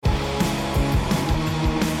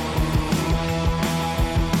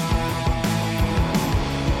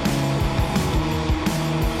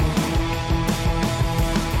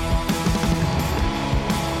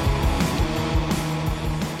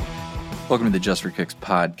Welcome to the Just for Kicks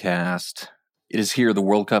podcast. It is here. The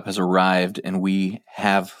World Cup has arrived, and we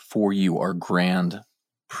have for you our grand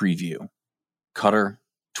preview. Qatar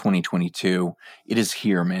 2022. It is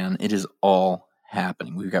here, man. It is all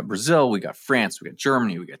happening. We've got Brazil, we got France, we got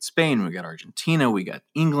Germany, we got Spain, we got Argentina, we got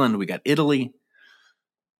England, we got Italy.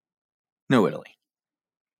 No Italy.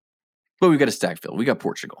 But we've got a stack field. We got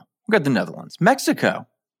Portugal. We got the Netherlands, Mexico,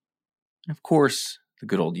 and of course, the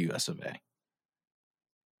good old US of A.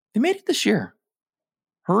 They made it this year.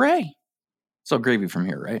 Hooray. It's all gravy from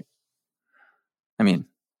here, right? I mean,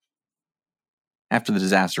 after the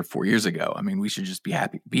disaster 4 years ago, we should just be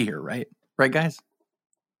happy to be here, right? Right, guys?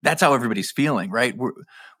 That's how everybody's feeling, right?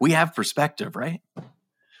 We have perspective, right?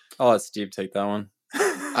 I'll let Steve take that one.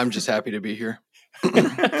 I'm just happy to be here.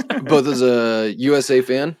 Both as a USA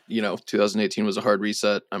fan, 2018 was a hard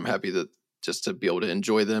reset. I'm happy to be able to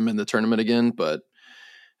enjoy them in the tournament again. But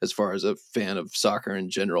as far as a fan of soccer in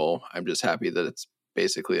general, I'm just happy that it's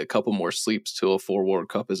basically a couple more sleeps till a full World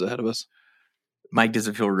Cup is ahead of us. Mike, does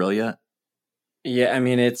it feel real yet? Yeah,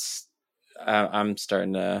 I'm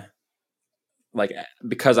starting to,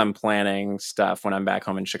 because I'm planning stuff when I'm back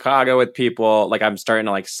home in Chicago with people, I'm starting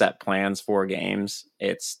to set plans for games.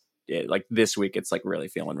 This week, it's really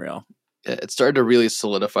feeling real. Yeah, it started to really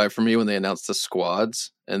solidify for me when they announced the squads.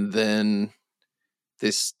 And then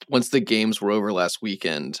once the games were over last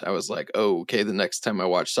weekend, I was like, oh, okay, the next time I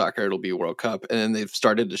watch soccer, it'll be World Cup. And then they've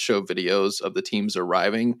started to show videos of the teams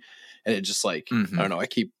arriving. And it just I don't know,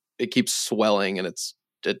 it keeps swelling and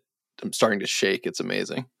I'm starting to shake. It's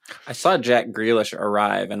amazing. I saw Jack Grealish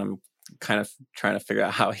arrive and I'm kind of trying to figure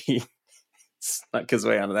out how he snuck his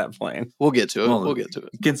way onto that plane. We'll get to it.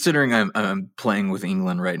 Considering I'm playing with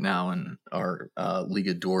England right now in our League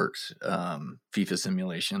of Dorks FIFA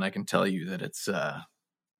simulation, I can tell you that it's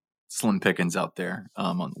slim pickings out there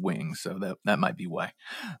on the wing, so that might be why.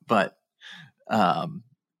 But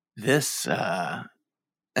this that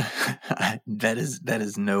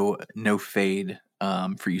is no fade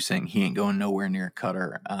for you saying he ain't going nowhere near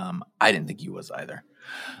Qatar. I didn't think he was either.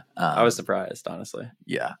 I was surprised, honestly.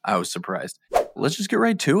 Yeah, I was surprised. Let's just get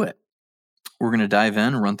right to it. We're going to dive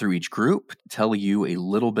in, run through each group, tell you a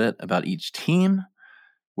little bit about each team,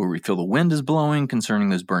 where we feel the wind is blowing concerning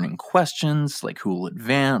those burning questions, like who will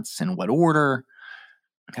advance, in what order,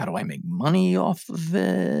 how do I make money off of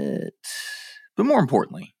it? But more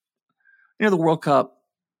importantly, the World Cup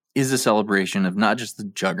is a celebration of not just the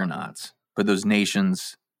juggernauts, but those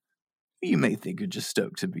nations you may think are just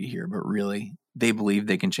stoked to be here, but really, they believe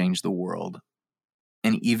they can change the world.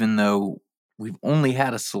 And even though we've only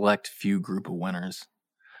had a select few group of winners,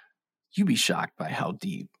 you'd be shocked by how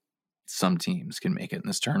deep some teams can make it in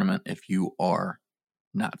this tournament if you are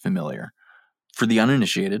not familiar. For the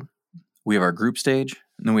uninitiated, we have our group stage,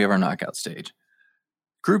 and then we have our knockout stage.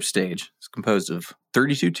 Group stage is composed of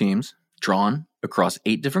 32 teams drawn across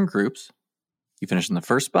 8 different groups. You finish in the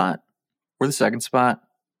first spot or the second spot,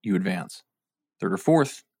 you advance. Third or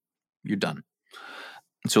fourth, you're done.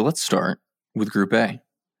 And so let's start with Group A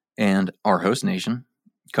and our host nation,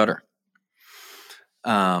 Qatar.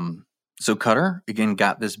 So Qatar, again,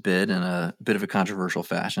 got this bid in a bit of a controversial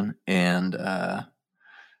fashion, and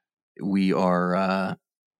we are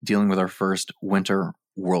dealing with our first Winter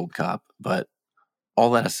World Cup. But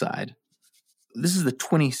all that aside, this is the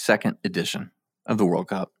 22nd edition of the World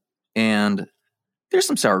Cup, and there's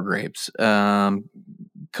some sour grapes.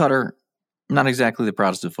 Qatar, not exactly the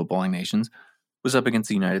proudest of footballing nations, was up against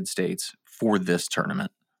the United States for this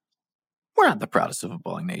tournament. We're not the proudest of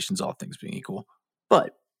footballing nations, all things being equal,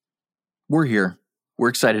 but we're here. We're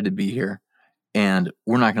excited to be here, and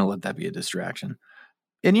we're not going to let that be a distraction.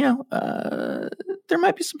 And, there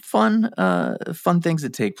might be some fun things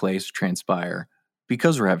that take place, transpire,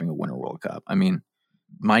 because we're having a Winter World Cup.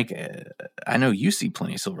 Mike, I know you see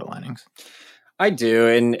plenty of silver linings. I do,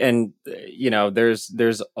 and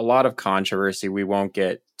there's a lot of controversy. We won't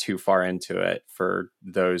get too far into it for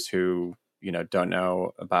those who don't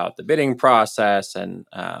know about the bidding process and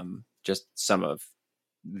just some of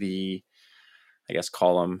the, I guess,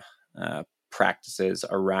 call them practices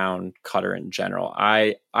around Qatar in general.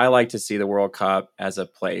 I like to see the World Cup as a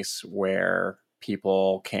place where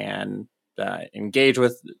people can engage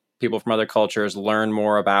with people from other cultures, learn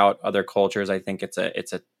more about other cultures. I think it's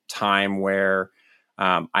a time where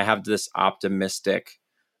I have this optimistic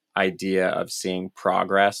idea of seeing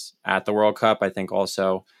progress at the World Cup. I think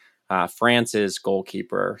also France's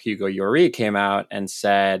goalkeeper, Hugo Lloris, came out and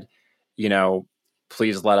said,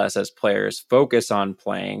 please let us as players focus on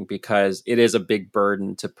playing, because it is a big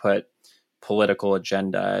burden to put political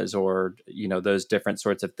agendas or, those different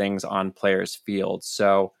sorts of things on players' fields.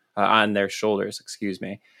 So on their shoulders, excuse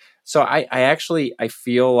me. So I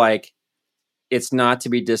feel like it's not to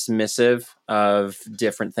be dismissive of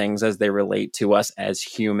different things as they relate to us as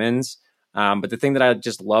humans. But the thing that I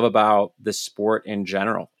just love about the sport in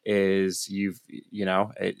general is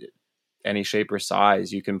any shape or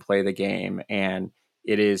size, you can play the game, and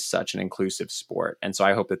it is such an inclusive sport. And so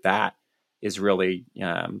I hope that is really,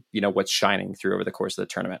 what's shining through over the course of the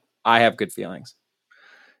tournament. I have good feelings.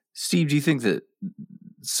 Steve, do you think that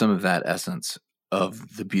some of that essence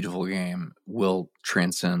of the beautiful game will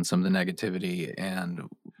transcend some of the negativity, and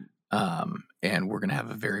we're going to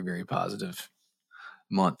have a very, very positive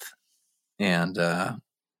month, and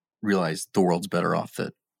realize the world's better off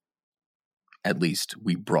that at least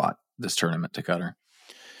we brought this tournament to Qatar?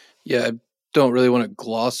 Yeah, I don't really want to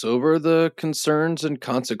gloss over the concerns and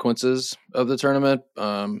consequences of the tournament.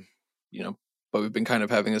 But we've been kind of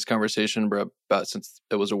having this conversation about since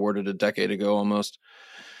it was awarded a decade ago almost.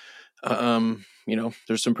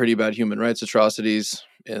 There's some pretty bad human rights atrocities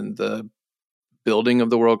in the building of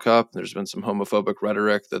the World Cup. There's been some homophobic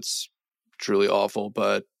rhetoric that's truly awful,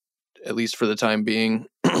 but at least for the time being,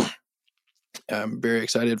 I'm very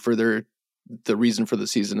excited for the reason for the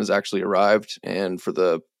season has actually arrived, and for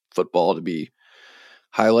the football to be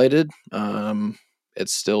highlighted.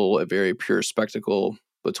 It's still a very pure spectacle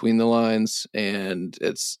between the lines, and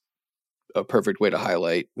it's a perfect way to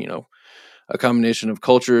highlight, a combination of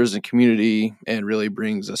cultures and community, and really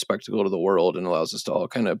brings a spectacle to the world and allows us to all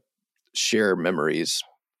kind of share memories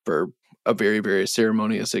for a very, very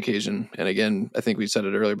ceremonious occasion. And again, I think we said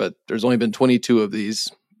it earlier, but there's only been 22 of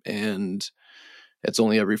these, and it's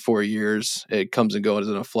only every 4 years. It comes and goes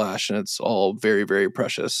in a flash, and it's all very, very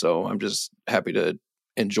precious. So I'm just happy to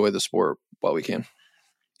enjoy the sport while we can.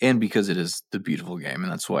 And because it is the beautiful game,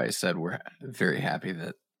 and that's why I said we're very happy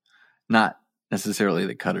that not necessarily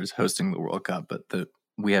that Qatar's hosting the World Cup, but that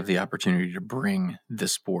we have the opportunity to bring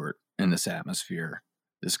this sport and this atmosphere,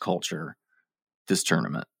 this culture, this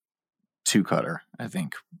tournament to Qatar. I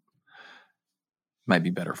think might be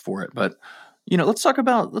better for it. But let's talk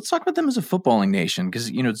about them as a footballing nation,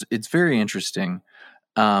 because it's very interesting.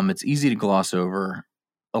 It's easy to gloss over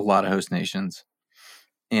a lot of host nations,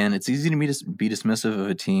 and it's easy to be dismissive of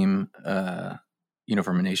a team,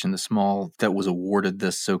 from a nation this small that was awarded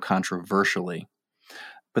this so controversially.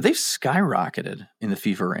 But they've skyrocketed in the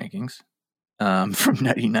FIFA rankings from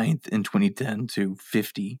 99th in 2010 to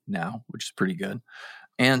 50 now, which is pretty good.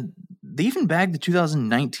 And they even bagged the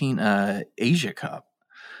 2019 Asia Cup.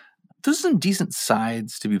 Those are some decent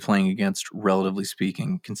sides to be playing against, relatively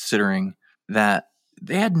speaking, considering that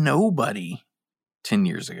they had nobody 10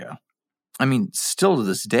 years ago. I mean, still to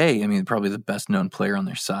this day, probably the best known player on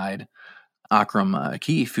their side, Akram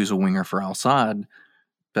Akif, who's a winger for Al Sadd,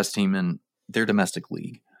 best team in their domestic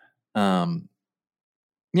league. Not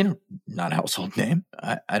a household name.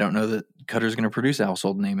 I don't know that Qatar's going to produce a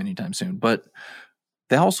household name anytime soon, but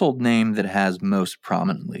the household name that has most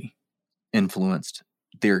prominently influenced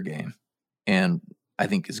their game, and I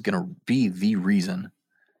think is going to be the reason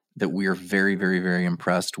that we are very, very, very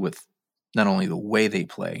impressed with not only the way they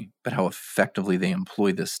play, but how effectively they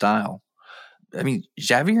employ this style.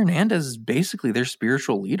 Xavi Hernandez is basically their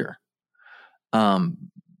spiritual leader.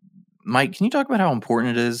 Mike, can you talk about how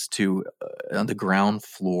important it is to, on the ground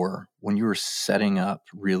floor, when you are setting up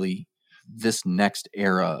really this next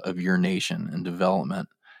era of your nation and development,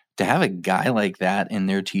 to have a guy like that in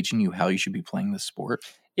there teaching you how you should be playing this sport?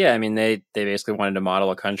 Yeah, they basically wanted to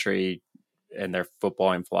model a country and their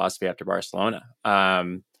footballing philosophy after Barcelona.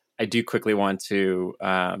 I do quickly want to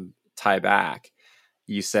tie back.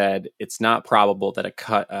 You said it's not probable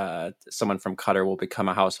that someone from Qatar will become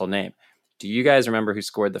a household name. Do you guys remember who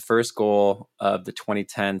scored the first goal of the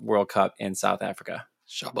 2010 World Cup in South Africa?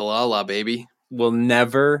 Shabalala, baby. We'll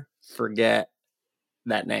never forget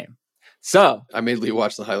that name. So I made Lee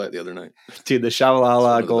watch the highlight the other night. Dude, the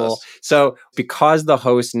Shabalala goal. So because the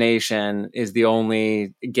host nation is the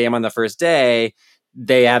only game on the first day,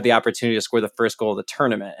 they had the opportunity to score the first goal of the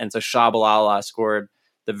tournament. And so Shabalala scored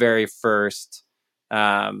the very first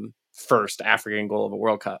African goal of a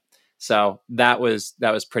World Cup. So that was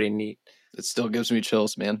pretty neat. It still gives me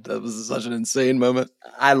chills, man. That was such an insane moment.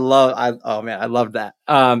 I loved that.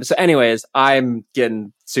 So anyways, I'm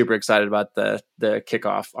getting super excited about the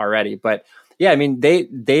kickoff already. But yeah,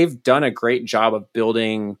 they've done a great job of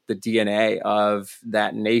building the DNA of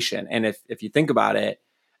that nation. And if you think about it,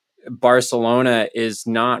 Barcelona is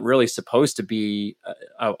not really supposed to be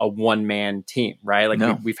a one-man team, right? Like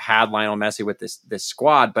no. we've had Lionel Messi with this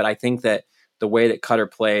squad, but I think that the way that Qatar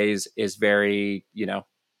plays is very,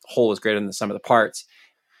 whole is greater than the sum of the parts.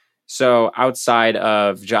 So outside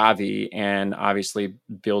of Xavi and obviously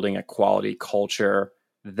building a quality culture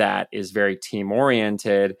that is very team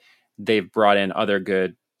oriented. They've brought in other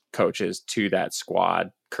good coaches to that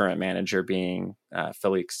squad, current manager being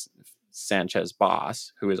Felix Sanchez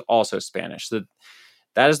Boss, who is also Spanish. So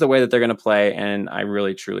that is the way that they're going to play, and I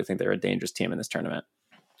really truly think they're a dangerous team in this tournament.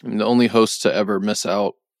 I mean, the only host to ever miss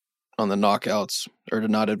out on the knockouts or to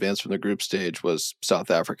not advance from the group stage was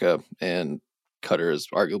South Africa, and Qatar is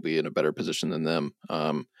arguably in a better position than them.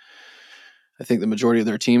 I think the majority of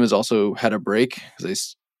their team has also had a break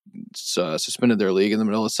because they suspended their league in the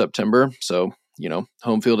middle of September. So,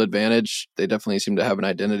 home field advantage, they definitely seem to have an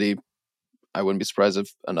identity. I wouldn't be surprised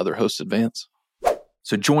if another host advance.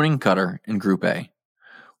 So joining Qatar in Group A,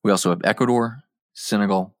 we also have Ecuador,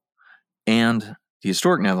 Senegal, and the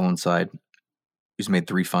historic Netherlands side, who's made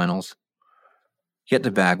 3 finals. Yet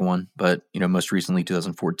to bag one, but most recently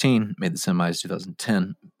 2014, made the semis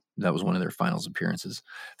 2010. That was one of their finals appearances.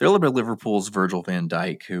 They're a little bit of Liverpool's Virgil van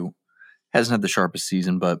Dijk, who hasn't had the sharpest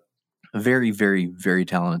season, but a very, very, very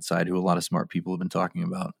talented side who a lot of smart people have been talking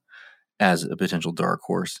about as a potential dark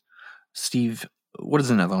horse. Steve, what does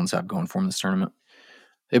the Netherlands have going for them in this tournament?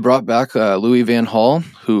 They brought back Louis van Gaal,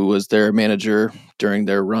 who was their manager during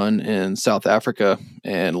their run in South Africa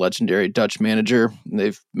and legendary Dutch manager.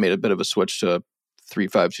 They've made a bit of a switch to a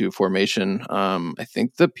 3-5-2 formation. I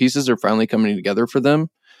think the pieces are finally coming together for them.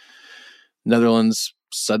 Netherlands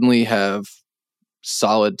suddenly have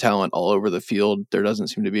solid talent all over the field. There doesn't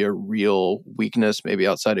seem to be a real weakness, maybe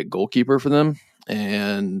outside a goalkeeper for them.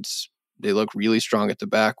 And they look really strong at the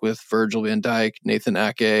back with Virgil van Dijk, Nathan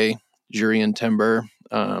Ake, Jurrien Timber.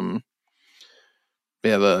 They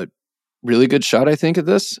have a really good shot, I think, at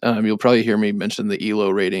this. You'll probably hear me mention the ELO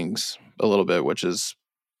ratings a little bit, which is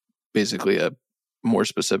basically a more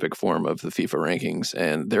specific form of the FIFA rankings,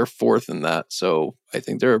 and they're 4th in that. So I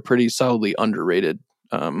think they're a pretty solidly underrated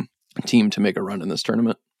team to make a run in this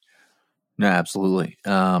tournament. No, absolutely.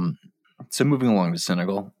 So moving along to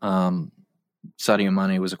Senegal, Sadio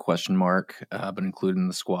Mane was a question mark, but included in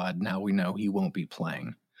the squad. Now we know he won't be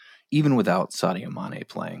playing, even without Sadio Mane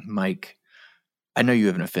playing. Mike, I know you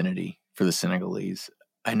have an affinity for the Senegalese.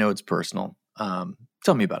 I know it's personal.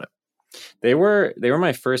 Tell me about it. They were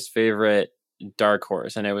my first favorite dark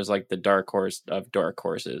horse, and it was like the dark horse of dark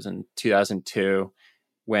horses in 2002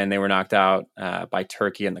 when they were knocked out by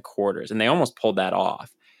Turkey in the quarters, and they almost pulled that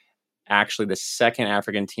off. Actually, the second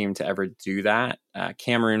African team to ever do that.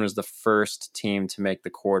 Cameroon was the first team to make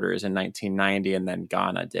the quarters in 1990, and then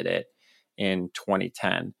Ghana did it in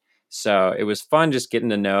 2010. So it was fun just getting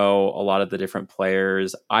to know a lot of the different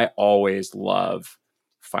players. I always love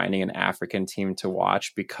finding an African team to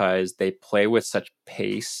watch because they play with such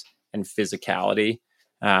pace and physicality.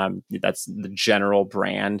 That's the general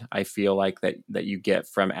brand I feel like that you get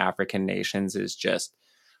from African nations is just,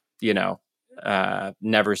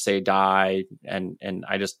 never say die. And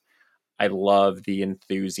I love the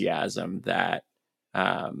enthusiasm that,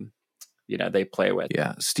 they play with.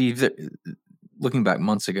 Yeah. Steve, looking back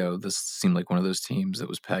months ago, this seemed like one of those teams that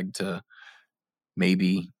was pegged to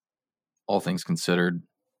maybe, all things considered,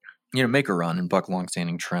 make a run and buck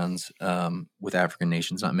longstanding trends with African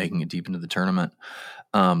nations not making it deep into the tournament.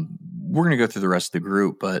 We're going to go through the rest of the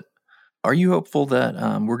group, but are you hopeful that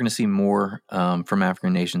we're going to see more from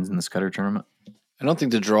African nations in this Qatar tournament? I don't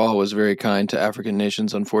think the draw was very kind to African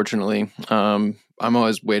nations, unfortunately. I'm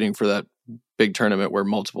always waiting for that big tournament where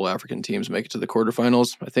multiple African teams make it to the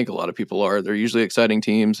quarterfinals. I think a lot of people are. They're usually exciting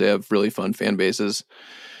teams. They have really fun fan bases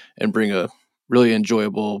and bring a really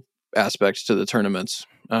enjoyable aspect to the tournaments.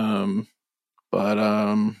 Yeah,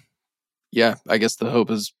 I guess the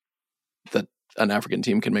hope is that an African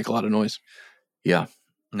team can make a lot of noise. Yeah,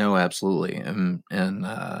 no, absolutely. And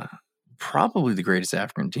probably the greatest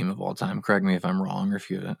African team of all time. Correct me if I'm wrong or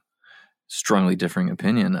if you have a strongly differing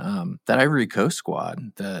opinion. That Ivory Coast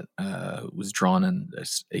squad that was drawn in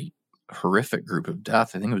a horrific group of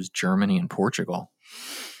death. I think it was Germany and Portugal.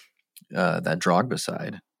 That Drogba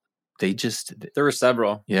side. There were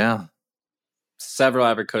several. Yeah. Several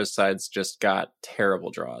Ivory Coast sides just got terrible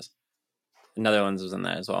draws. The Netherlands was in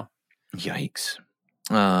that as well. Yikes.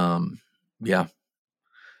 Yeah.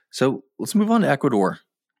 So let's move on to Ecuador.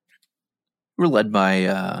 We're led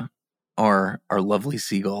by our lovely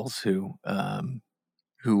Seagulls who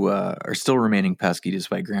are still remaining pesky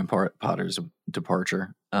despite Graham Potter's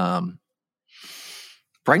departure.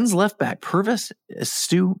 Brighton's left back, Purvis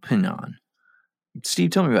Estupiñán. Steve,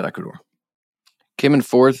 tell me about Ecuador. Came in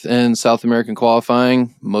 4th in South American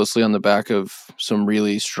qualifying, mostly on the back of some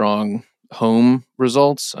really strong home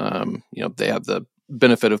results. They have the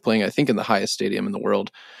benefit of playing, I think, in the highest stadium in the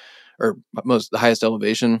world, or the highest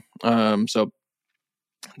elevation. So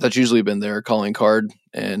that's usually been their calling card.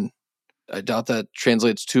 And I doubt that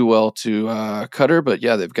translates too well to Qatar, but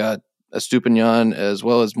yeah, they've got Estupiñán as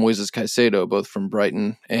well as Moises Caicedo, both from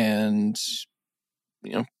Brighton, and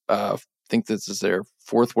I think this is their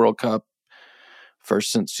fourth World Cup,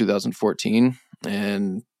 first since 2014,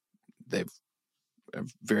 and they've a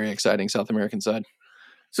very exciting South American side.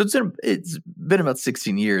 So it's been about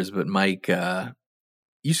 16 years, but Mike,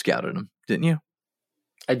 you scouted them, didn't you?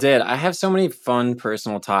 I did. I have so many fun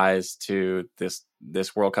personal ties to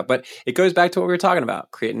this World Cup, but it goes back to what we were talking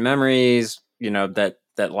about, creating memories, that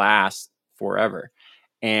last forever.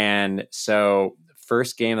 And so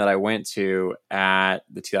first game that I went to at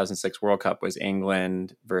the 2006 World Cup was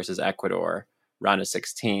England versus Ecuador, round of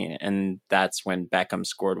 16. And that's when Beckham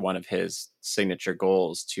scored one of his signature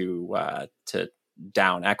goals to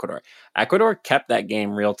down Ecuador. Ecuador kept that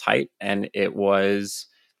game real tight, and it was,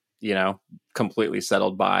 completely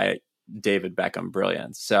settled by David Beckham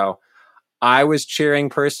brilliance. So I was cheering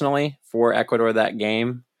personally for Ecuador that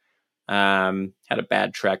game. Had a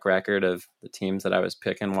bad track record of the teams that I was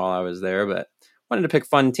picking while I was there, but wanted to pick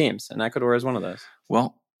fun teams, and Ecuador is one of those.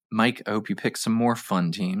 Well, Mike, I hope you pick some more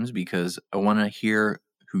fun teams, because I want to hear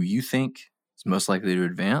who you think is most likely to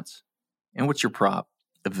advance, and what's your prop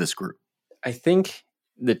of this group. I think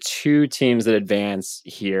the two teams that advance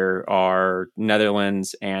here are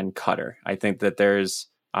Netherlands and Qatar. I think that there's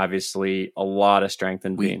obviously a lot of strength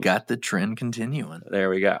in we got the trend continuing. There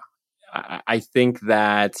we go. I think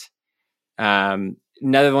that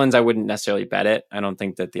Netherlands, I wouldn't necessarily bet it. I don't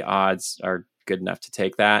think that the odds are good enough to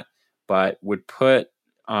take that, but would put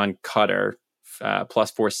on Qatar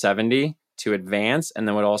plus 470 to advance, and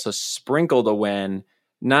then would also sprinkle the win,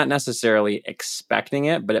 not necessarily expecting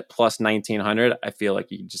it, but at plus 1900, I feel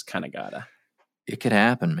like you just kind of gotta. It could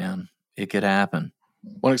happen, man. It could happen.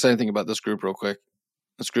 One exciting thing about this group, real quick,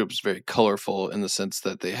 this group is very colorful in the sense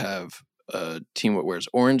that they have a team that wears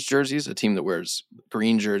orange jerseys, a team that wears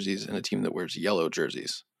green jerseys, and a team that wears yellow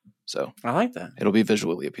jerseys. So I like that. It'll be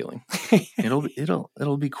visually appealing.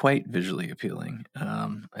 It'll be quite visually appealing.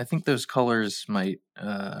 I think those colors might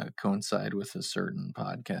coincide with a certain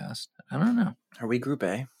podcast. I don't know. Are we Group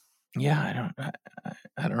A? Yeah,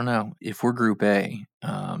 I don't know. If we're Group A,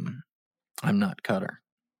 I'm not Qatar.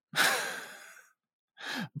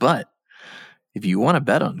 But if you want to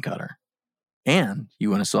bet on Qatar and you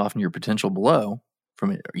want to soften your potential blow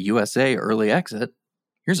from a USA early exit,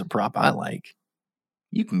 here's a prop I like.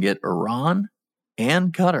 You can get Iran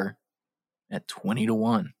and Qatar at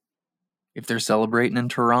 20-1. If they're celebrating in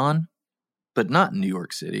Tehran, but not in New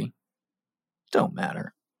York City, don't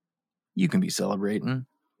matter. You can be celebrating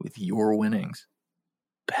with your winnings.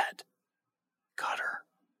 Bet Qatar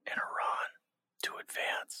and Iran to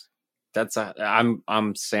advance.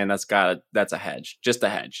 I'm saying that's a hedge. Just a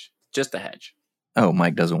hedge. Oh,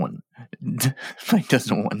 Mike doesn't want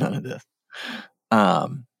none of this.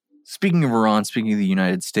 Speaking of Iran, speaking of the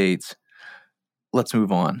United States, let's move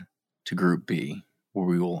on to Group B, where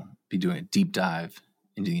we will be doing a deep dive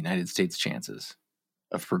into the United States' chances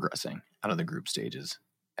of progressing out of the group stages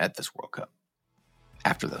at this World Cup.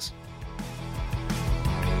 After this.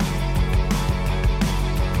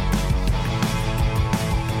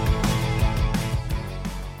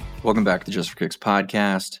 Welcome back to the Just for Kicks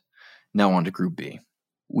podcast. Now on to Group B.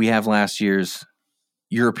 We have last year's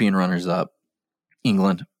European runners-up,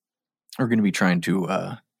 England. We're going to be trying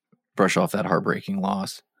to brush off that heartbreaking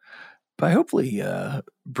loss by hopefully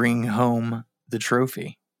bringing home the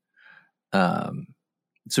trophy. So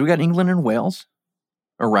we got England and Wales,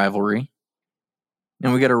 a rivalry.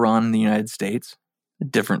 And we got Iran and the United States, a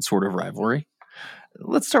different sort of rivalry.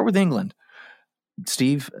 Let's start with England.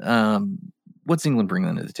 Steve, what's England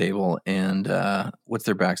bringing to the table, and what's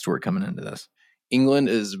their backstory coming into this? England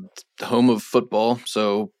is the home of football,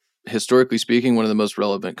 so historically speaking, one of the most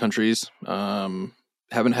relevant countries.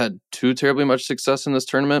 Haven't had too terribly much success in this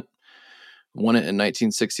tournament. Won it in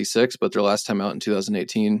 1966, but their last time out in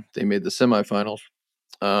 2018, they made the semifinals.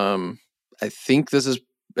 I think this is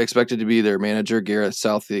expected to be their manager, Gareth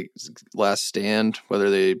Southgate's last stand, whether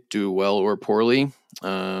they do well or poorly.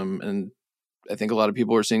 And I think a lot of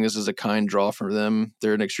people are seeing this as a kind draw for them.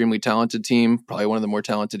 They're an extremely talented team, probably one of the more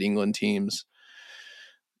talented England teams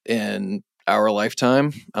in our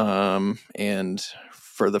lifetime. And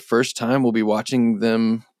for the first time, we'll be watching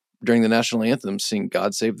them during the national anthem sing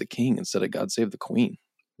God Save the King instead of God Save the Queen.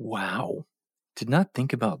 Wow. Did not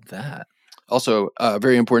think about that. Also,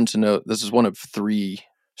 very important to note, this is one of 3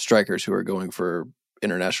 strikers who are going for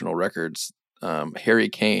international records. Harry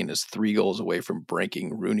Kane is 3 goals away from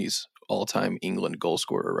breaking Rooney's all-time England goal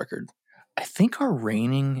scorer record. I think our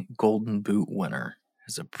reigning Golden Boot winner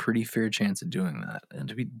has a pretty fair chance of doing that. And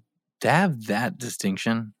to have that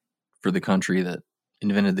distinction for the country that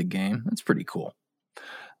invented the game. That's pretty cool.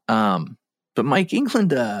 But Mike, England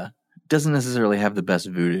doesn't necessarily have the best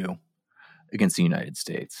voodoo against the United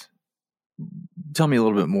States. Tell me a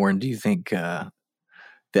little bit more, and do you think the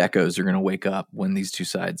Echoes are going to wake up when these two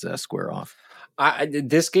sides square off?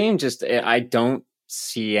 This game I don't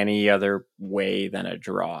see any other way than a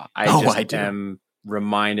draw. I am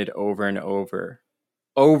reminded over and over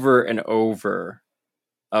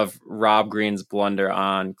of Rob Green's blunder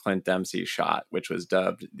on Clint Dempsey's shot, which was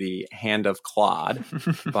dubbed the Hand of Claude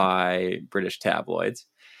by British tabloids.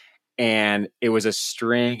 And it was a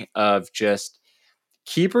string of just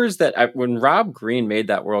keepers that when Rob Green made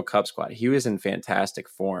that World Cup squad, he was in fantastic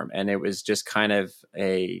form. And it was just kind of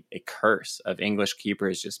a curse of English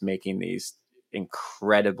keepers just making these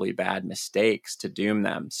incredibly bad mistakes to doom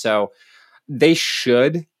them. So they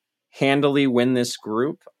should handily win this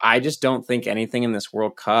group. I just don't think anything in this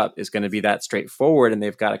World Cup is going to be that straightforward. And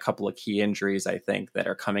they've got a couple of key injuries, I think, that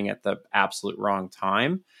are coming at the absolute wrong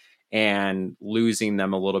time and losing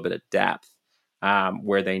them a little bit of depth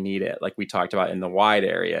where they need it. Like we talked about in the wide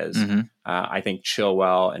areas, I think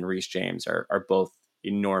Chilwell and Reece James are both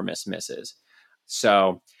enormous misses.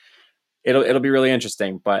 So it'll be really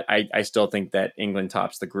interesting, but I still think that England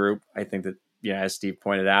tops the group. I think that, as Steve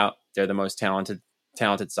pointed out, they're the most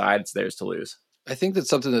talented side. It's theirs to lose. I think that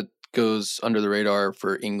something that goes under the radar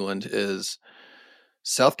for England is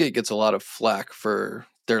Southgate gets a lot of flack for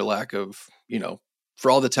their lack of, for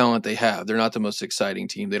all the talent they have. They're not the most exciting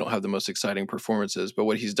team. They don't have the most exciting performances, but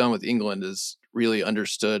what he's done with England is really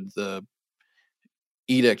understood the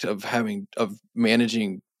edict of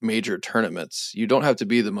managing major tournaments. You don't have to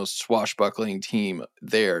be the most swashbuckling team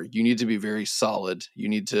there. You need to be very solid. You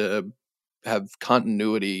need to have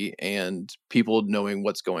continuity and people knowing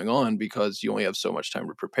what's going on because you only have so much time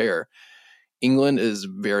to prepare. England is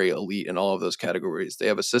very elite in all of those categories. They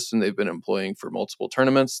have a system they've been employing for multiple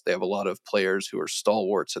tournaments. They have a lot of players who are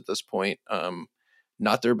stalwarts at this point.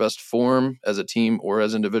 Not their best form as a team or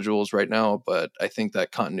as individuals right now, but I think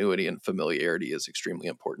that continuity and familiarity is extremely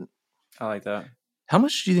important. I like that. How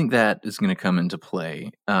much do you think that is going to come into play,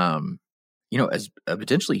 as a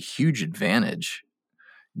potentially huge advantage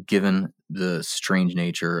given the strange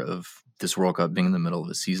nature of this World Cup being in the middle of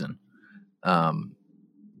the season?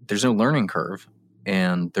 There's no learning curve,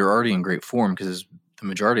 and they're already in great form because the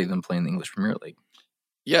majority of them play in the English Premier League.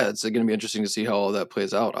 Yeah, it's going to be interesting to see how all that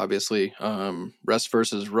plays out. Obviously, rest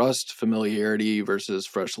versus rust, familiarity versus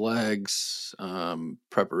fresh legs,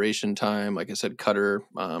 preparation time. Like I said, Qatar,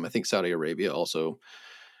 I think Saudi Arabia also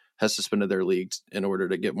has suspended their league in order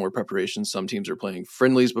to get more preparation. Some teams are playing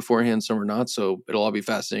friendlies beforehand, some are not. So it'll all be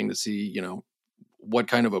fascinating to see, what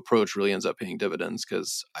kind of approach really ends up paying dividends,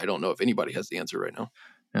 because I don't know if anybody has the answer right now.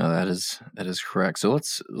 No, that is correct. So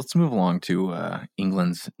let's move along to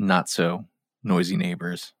England's not so noisy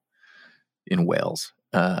neighbors in Wales.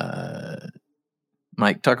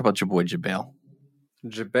 Mike, talk about your boy Jabal.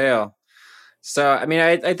 So,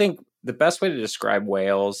 I think the best way to describe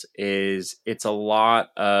Wales is it's a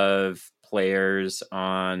lot of players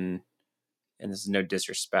on, and this is no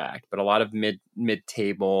disrespect, but a lot of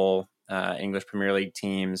mid-table English Premier League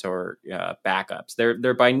teams or backups.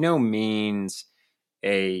 They're by no means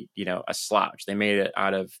a slouch. They made it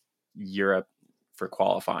out of Europe for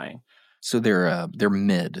qualifying. So they're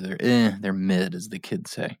mid. They're mid, as the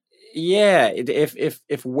kids say. Yeah,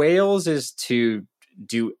 if Wales is to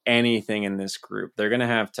do anything in this group, they're going to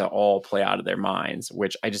have to all play out of their minds,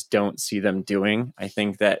 which I just don't see them doing. I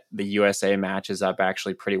think that the USA matches up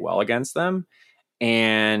actually pretty well against them,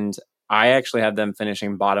 and I actually have them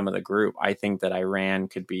finishing bottom of the group. I think that Iran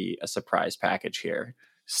could be a surprise package here.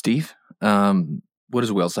 Steve, what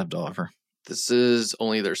does Wales have to offer? This is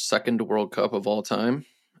only their second World Cup of all time.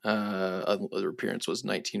 Other appearance was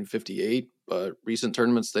 1958, but recent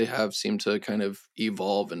tournaments they have seemed to kind of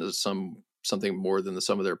evolve into something more than the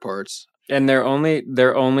sum of their parts. And their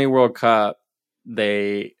only World Cup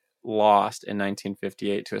they lost in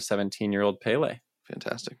 1958 to a 17-year-old Pele.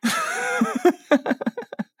 Fantastic.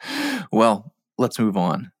 Well, let's move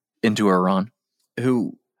on into Iran,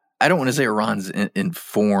 who I don't want to say Iran's in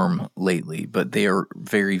form lately, but they are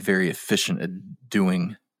very, very efficient at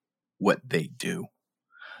doing what they do.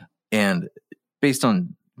 And based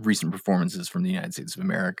on recent performances from the United States of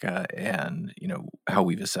America and, how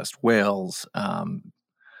we've assessed Wales,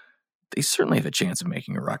 they certainly have a chance of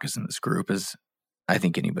making a ruckus in this group, as I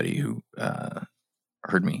think anybody who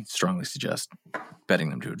heard me strongly suggest betting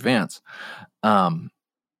them to advance.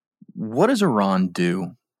 What does Iran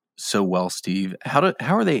do so well, Steve? How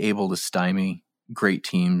are they able to stymie great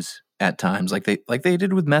teams at times, like they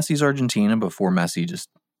did with Messi's Argentina before Messi just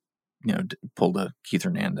pulled a Keith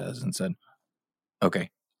Hernandez and said, okay,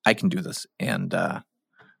 I can do this, and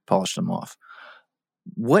polished them off.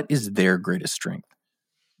 What is their greatest strength?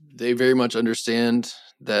 They very much understand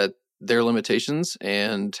that their limitations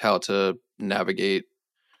and how to navigate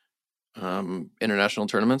international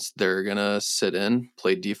tournaments. They're going to sit in,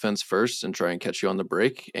 play defense first, and try and catch you on the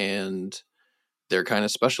break. And they're kind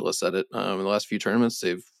of specialists at it. In the last few tournaments,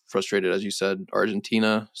 they've frustrated, as you said,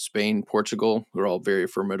 Argentina, Spain, Portugal, who are all very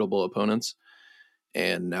formidable opponents.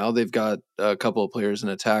 And now they've got a couple of players in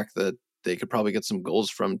attack that they could probably get some goals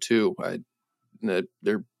from too.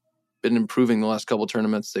 They're been improving the last couple of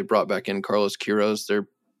tournaments. They brought back in Carlos Queiroz. They're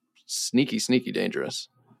sneaky dangerous.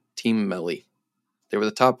 Team Melli. They were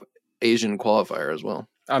the top Asian qualifier as well.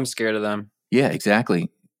 I'm scared of them. Yeah, exactly.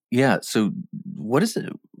 Yeah. So what is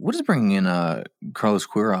bringing in Carlos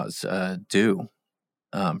Queiroz do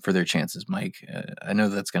for their chances, Mike? I know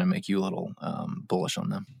that's going to make you a little bullish on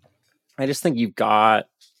them. I just think you've got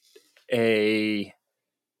a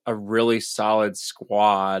really solid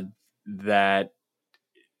squad that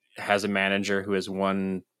has a manager who has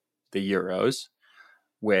won the Euros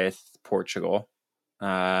with Portugal.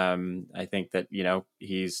 I think that,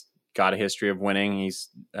 he's got a history of winning. He's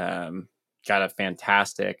got a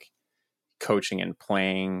fantastic coaching and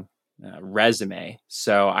playing resume.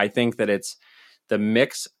 So I think that it's the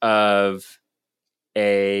mix of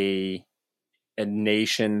a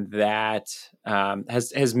nation that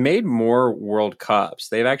has made more World Cups.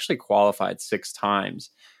 They've actually qualified 6 times.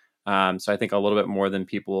 So I think a little bit more than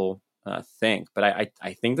people think. But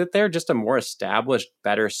I think that they're just a more established,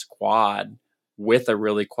 better squad with a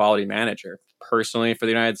really quality manager. Personally, for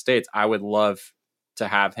the United States, I would love to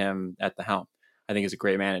have him at the helm. I think he's a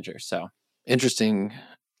great manager. So interestingly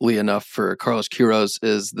enough, for Carlos Queiroz,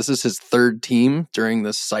 this is his 3rd team during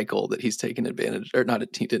this cycle that he's taken advantage, or not.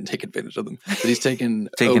 He didn't take advantage of them, but he's taken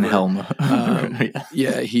helm.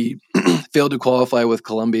 Yeah, he failed to qualify with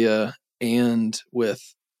Colombia and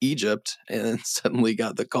with Egypt, and suddenly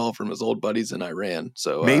got the call from his old buddies in Iran.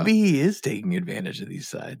 So maybe he is taking advantage of these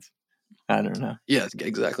sides. I don't know. Yeah,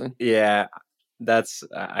 exactly. Yeah, that's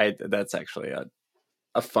actually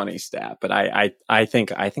a funny stat, but I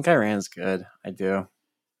think Iran's good. I do.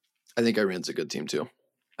 I think Iran's a good team too.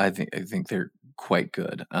 I think they're quite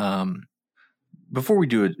good. Before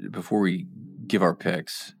we give our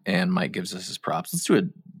picks and Mike gives us his props, let's do a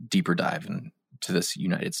deeper dive into this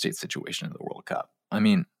United States situation in the World Cup. I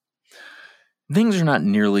mean, things are not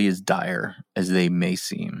nearly as dire as they may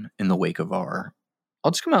seem in the wake of I'll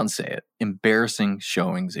just come out and say it, embarrassing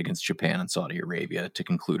showings against Japan and Saudi Arabia to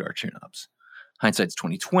conclude our tune-ups. Hindsight's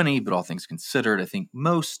 2020, but all things considered, I think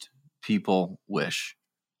most people wish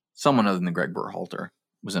someone other than Greg Berhalter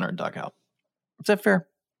was in our dugout. Is that fair?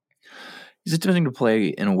 He's attempting to play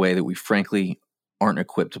in a way that we frankly aren't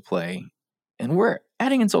equipped to play, and we're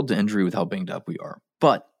adding insult to injury with how banged up we are.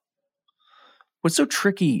 But what's so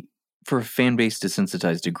tricky for a fan base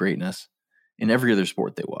desensitized to greatness in every other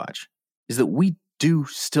sport they watch is that we do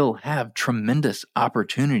still have tremendous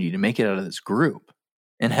opportunity to make it out of this group.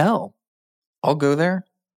 And hell, I'll go there,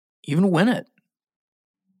 even win it.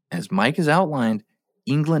 As Mike has outlined,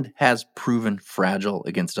 England has proven fragile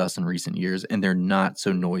against us in recent years, and their not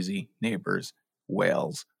so noisy neighbors,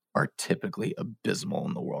 Wales, are typically abysmal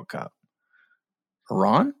in the World Cup.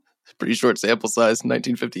 Iran? Pretty short sample size,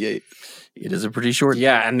 1958. It is a pretty short.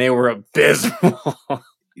 Yeah, and they were abysmal.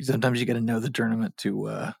 Sometimes you got to know the tournament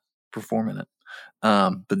to perform in it.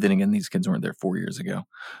 But then again, these kids weren't there 4 years ago.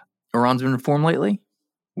 Iran's been in form lately.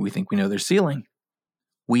 We think we know their ceiling.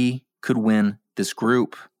 We could win this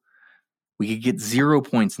group. We could get 0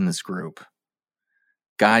 points in this group.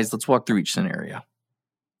 Guys, let's walk through each scenario.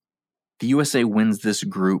 The USA wins this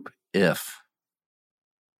group if.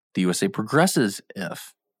 The USA progresses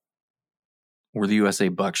if. Or the USA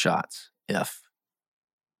buck shots if.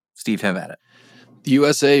 Steve, have at it. The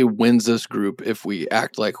USA wins this group if we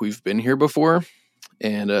act like we've been here before.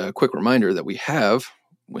 And a quick reminder that we have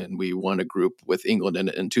when we won a group with England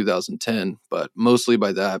in 2010. But mostly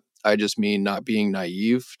by that, I just mean not being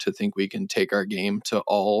naive to think we can take our game to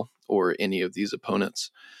all or any of these opponents.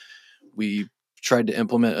 We tried to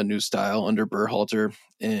implement a new style under Berhalter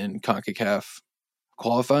in CONCACAF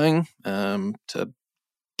qualifying to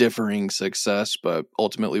differing success, but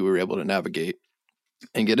ultimately we were able to navigate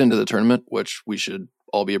and get into the tournament, which we should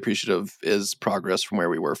all be appreciative is progress from where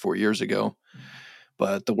we were 4 years ago.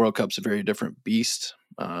 But the World Cup's a very different beast.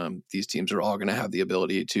 These teams are all going to have the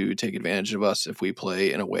ability to take advantage of us if we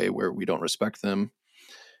play in a way where we don't respect them.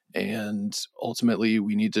 And ultimately,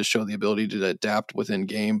 we need to show the ability to adapt within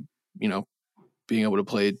game, being able to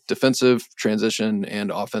play defensive, transition, and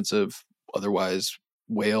offensive. Otherwise,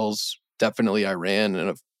 Wales, definitely Iran,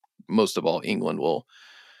 and most of all, England will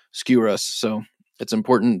skewer us. So it's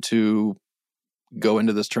important to go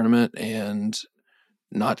into this tournament and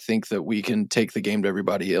not think that we can take the game to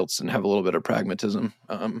everybody else and have a little bit of pragmatism.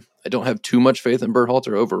 I don't have too much faith in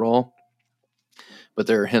Berhalter overall, but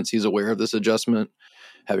there are hints he's aware of this adjustment,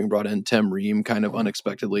 having brought in Tim Ream kind of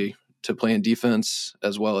unexpectedly to play in defense,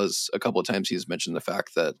 as well as a couple of times he's mentioned the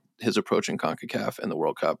fact that his approach in CONCACAF and the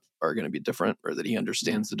World Cup are going to be different, or that he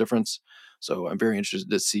understands the difference. So I'm very interested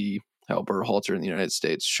to see how Berhalter in the United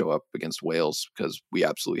States show up against Wales, because we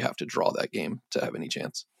absolutely have to draw that game to have any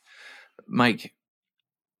chance. Mike,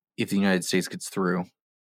 if the United States gets through,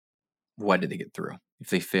 why did they get through? If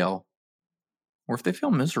they fail, or if they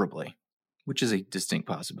fail miserably, which is a distinct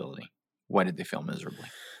possibility, why did they fail miserably?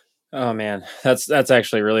 Oh man, that's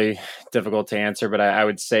actually really difficult to answer, but I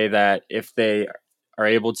would say that if they are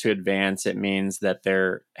able to advance, it means that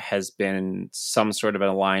there has been some sort of an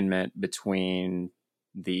alignment between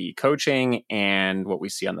the coaching and what we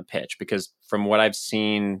see on the pitch. Because from what I've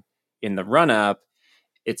seen in the run-up,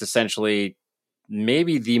 it's essentially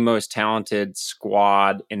maybe the most talented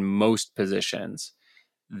squad in most positions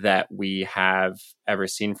that we have ever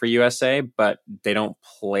seen for USA, but they don't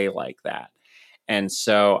play like that. And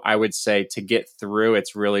so I would say to get through,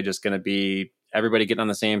 it's really just going to be everybody getting on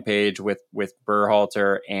the same page with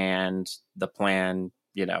Berhalter and the plan,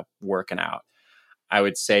 working out. I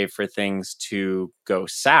would say for things to go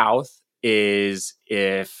south is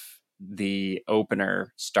if the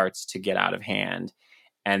opener starts to get out of hand,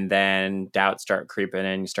 and then doubts start creeping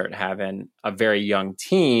in. You start having a very young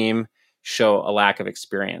team show a lack of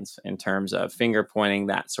experience in terms of finger pointing,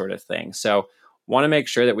 that sort of thing. So want to make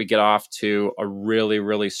sure that we get off to a really,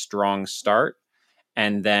 really strong start,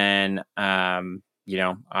 and then,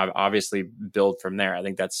 obviously build from there. I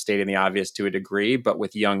think that's stating the obvious to a degree, but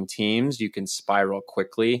with young teams, you can spiral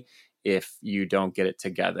quickly if you don't get it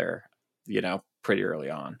together, pretty early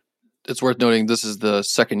on. It's worth noting this is the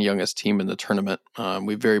second youngest team in the tournament.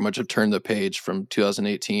 We very much have turned the page from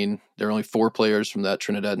 2018. There are only 4 players from that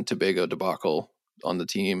Trinidad and Tobago debacle on the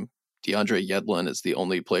team. DeAndre Yedlin is the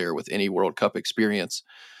only player with any World Cup experience.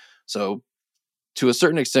 So to a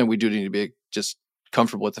certain extent, we do need to be just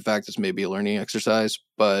comfortable with the fact this may be a learning exercise,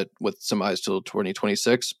 but with some eyes till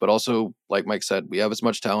 2026. But also, like Mike said, we have as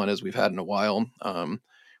much talent as we've had in a while.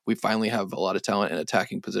 We finally have a lot of talent in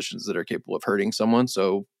attacking positions that are capable of hurting someone.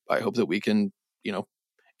 So I hope that we can,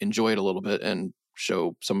 enjoy it a little bit and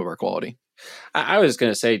show some of our quality. I was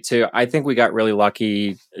going to say, too, I think we got really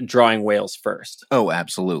lucky drawing Wales first. Oh,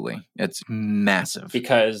 absolutely. It's massive.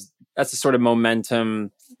 Because that's the sort of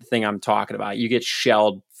momentum thing I'm talking about. You get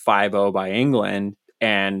shelled 5-0 by England,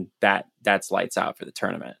 and that's lights out for the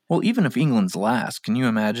tournament. Well, even if England's last, can you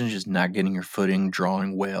imagine just not getting your footing,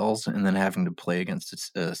 drawing Wales, and then having to play against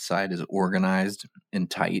a side as organized and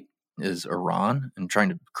tight as Iran and trying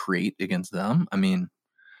to create against them? I mean,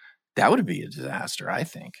 that would be a disaster, I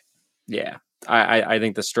think. Yeah, I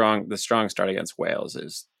think the strong start against Wales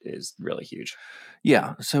is really huge.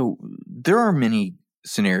 Yeah, so there are many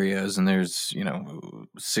scenarios, and there's,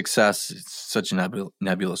 success. It's such a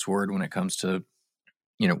nebulous word when it comes to,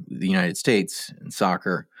 the United States and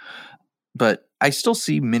soccer. But I still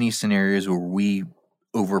see many scenarios where we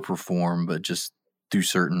overperform, but just through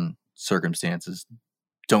certain circumstances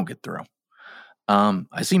don't get through.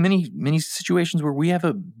 I see many situations where we have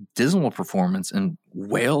a dismal performance and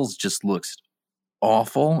Wales just looks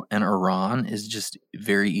awful and Iran is just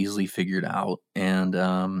very easily figured out. And,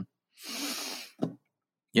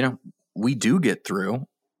 we do get through,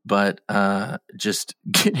 but just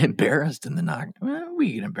get embarrassed in the knockouts.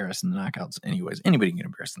 We get embarrassed in the knockouts anyways. Anybody can get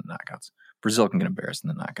embarrassed in the knockouts. Brazil can get embarrassed in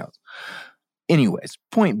the knockouts. Anyways,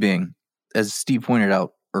 point being, as Steve pointed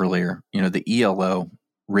out earlier, the ELO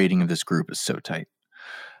rating of this group is so tight.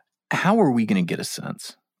 How are we going to get a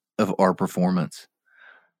sense of our performance?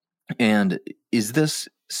 And is this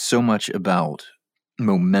so much about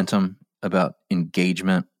momentum, about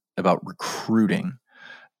engagement, about recruiting,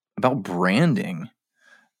 about branding?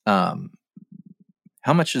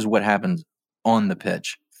 How much is what happens on the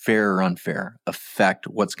pitch, fair or unfair, affect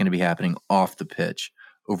what's going to be happening off the pitch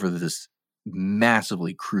over this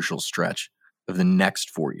massively crucial stretch of the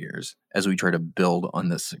next 4 years as we try to build on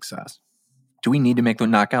this success? Do we need to make the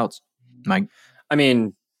knockouts, Mike? I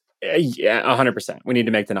mean, yeah, 100%. We need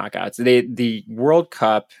to make the knockouts. The World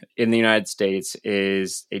Cup in the United States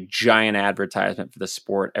is a giant advertisement for the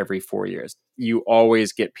sport every 4 years. You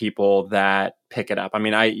always get people that pick it up. I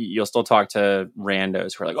mean, you'll still talk to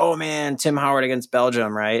randos who are like, "Oh man, Tim Howard against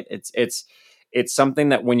Belgium," right? It's something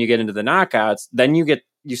that when you get into the knockouts, then you get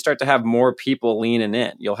you start to have more people leaning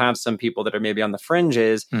in. You'll have some people that are maybe on the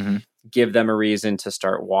fringes, give them a reason to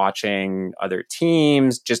start watching other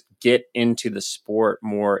teams, just get into the sport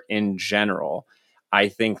more in general. I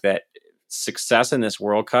think that success in this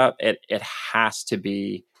World Cup, it has to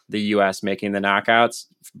be the US making the knockouts,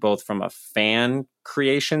 both from a fan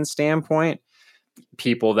creation standpoint,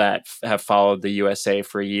 people that have followed the USA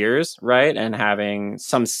for years, right? And having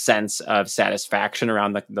some sense of satisfaction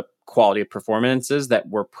around the quality of performances that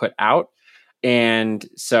were put out. And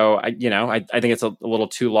so, I think it's a little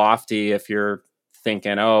too lofty if you're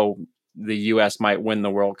thinking, oh, the US might win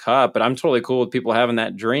the World Cup, but I'm totally cool with people having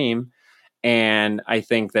that dream. And I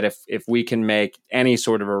think that if we can make any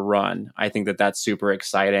sort of a run, I think that that's super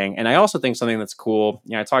exciting. And I also think something that's cool,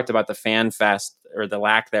 I talked about the fan fest or the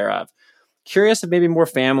lack thereof. Curious if maybe more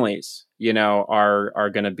families, are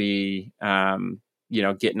going to be,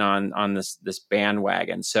 getting on this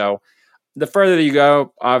bandwagon. So the further you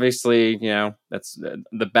go, obviously, that's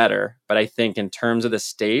the better. But I think in terms of the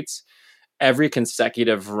states, every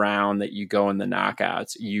consecutive round that you go in the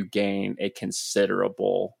knockouts, you gain a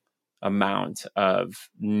considerable amount of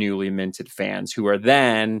newly minted fans who are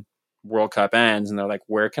then World Cup ends and they're like,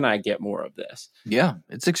 where can I get more of this? Yeah,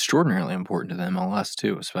 it's extraordinarily important to the MLS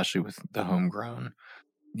too, especially with the homegrown,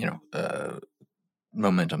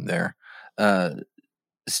 momentum there.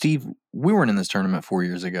 Steve, we weren't in this tournament 4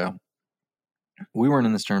 years ago.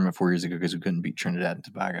 Because we couldn't beat Trinidad and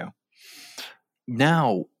Tobago.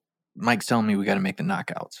 Now, Mike's telling me we got to make the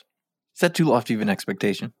knockouts. Is that too lofty of an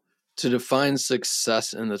expectation? To define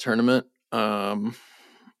success in the tournament, at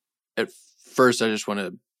first I just want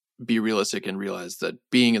to be realistic and realize that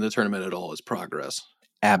being in the tournament at all is progress.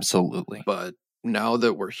 Absolutely. But now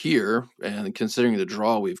that we're here and considering the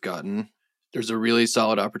draw we've gotten, there's a really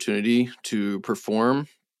solid opportunity to perform,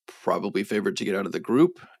 probably favored to get out of the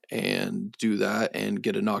group and do that and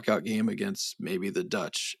get a knockout game against maybe the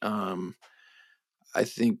Dutch. I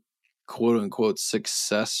think quote unquote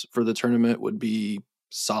success for the tournament would be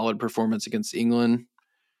solid performance against England,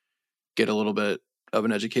 get a little bit of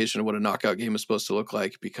an education of what a knockout game is supposed to look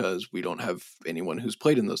like, because we don't have anyone who's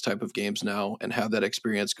played in those type of games now and have that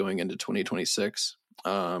experience going into 2026.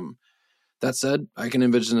 That said, I can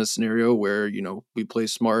envision a scenario where, we play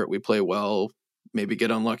smart, we play well, maybe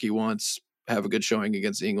get unlucky once, have a good showing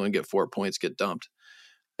against England, get 4 points, get dumped.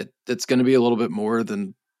 It's going to be a little bit more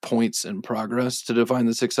than points and progress to define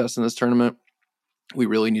the success in this tournament. We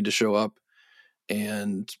really need to show up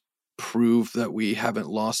and prove that we haven't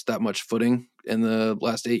lost that much footing in the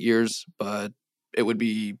last 8 years, but it would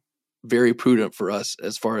be very prudent for us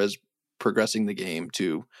as far as progressing the game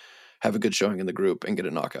to have a good showing in the group and get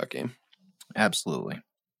a knockout game. Absolutely.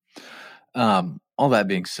 All that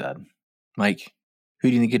being said, Mike, who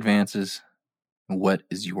do you think advances? What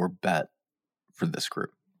is your bet for this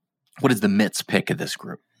group? What is the Mitts pick of this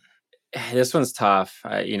group? This one's tough.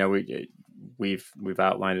 We've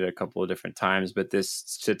outlined it a couple of different times, but this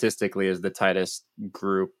statistically is the tightest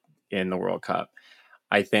group in the World Cup.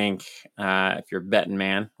 I think if you're a betting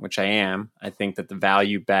man, which I am, I think that the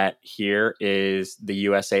value bet here is the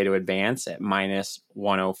USA to advance at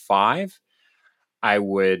 -105. I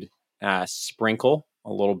would sprinkle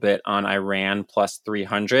a little bit on Iran plus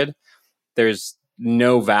 300. There's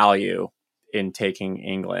no value in taking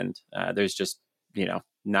England. There's just,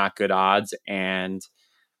 not good odds. And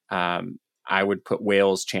I would put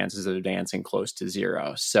Wales' chances of advancing close to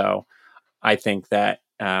 0. So I think that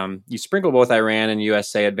you sprinkle both Iran and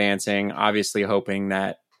USA advancing, obviously hoping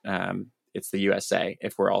that it's the USA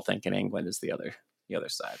if we're all thinking England is the other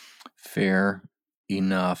side. Fair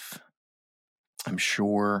enough. I'm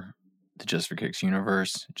sure the Just for Kicks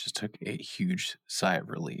universe just took a huge sigh of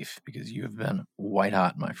relief, because you have been white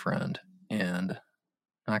hot, my friend. And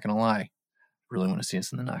not going to lie, really want to see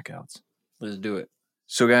us in the knockouts. Let's do it.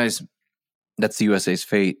 So, guys, that's the USA's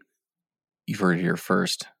fate. You've heard it here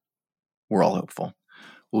first. We're all hopeful.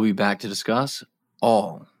 We'll be back to discuss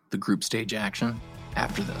all the group stage action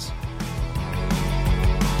after this.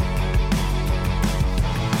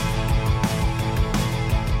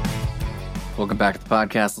 Welcome back to the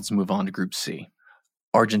podcast. Let's move on to Group C.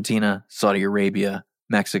 Argentina, Saudi Arabia,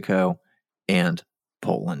 Mexico, and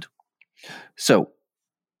Poland. So,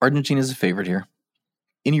 Argentina is a favorite here.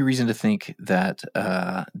 Any reason to think that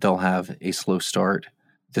they'll have a slow start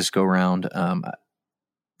this go round?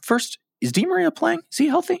 First, is Di Maria playing? Is he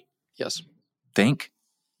healthy? Yes. Thank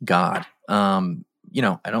God. You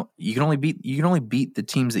can only beat the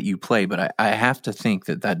teams that you play, but I have to think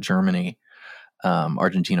that Germany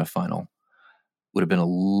Argentina final would have been a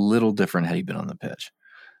little different had he been on the pitch.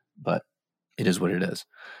 But it is what it is.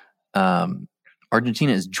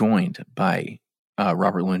 Argentina is joined by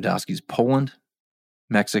Robert Lewandowski's Poland,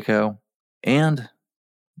 Mexico, and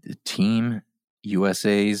the Team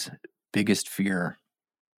USA's biggest fear,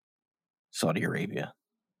 Saudi Arabia.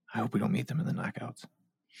 I hope we don't meet them in the knockouts.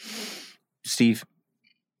 Steve,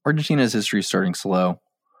 Argentina's history is starting slow.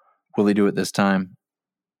 Will they do it this time,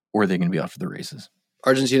 or are they going to be off to the races?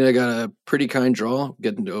 Argentina got a pretty kind draw,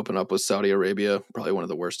 getting to open up with Saudi Arabia, probably one of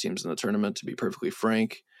the worst teams in the tournament, to be perfectly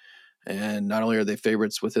frank. And not only are they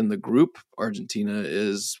favorites within the group, Argentina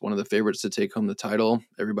is one of the favorites to take home the title.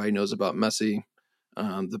 Everybody knows about Messi.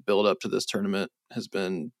 The build up to this tournament has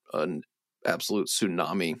been an absolute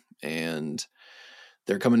tsunami, and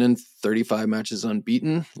they're coming in 35 matches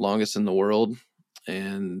unbeaten, longest in the world,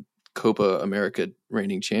 and Copa America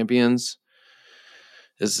reigning champions.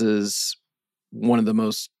 This is one of the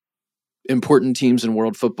most important teams in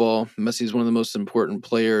world football. Messi is one of the most important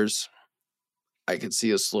players. I could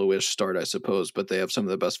see a slowish start, I suppose, but they have some of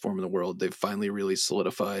the best form in the world. They've finally really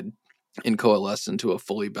solidified and coalesced into a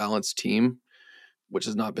fully balanced team, which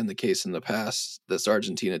has not been the case in the past. This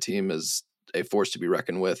Argentina team is a force to be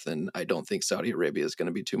reckoned with, and I don't think Saudi Arabia is going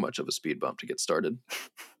to be too much of a speed bump to get started.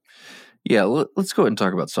 Yeah, let's go ahead and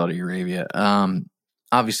talk about Saudi Arabia.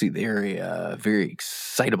 Obviously, they're a very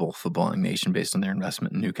excitable footballing nation based on their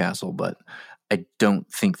investment in Newcastle, but I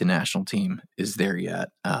don't think the national team is there yet.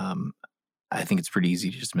 I think it's pretty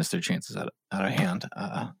easy to just miss their chances out of hand.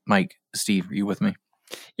 Mike, Steve, are you with me?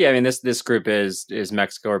 Yeah, I mean this group is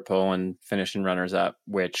Mexico or Poland finishing runners up,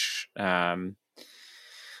 which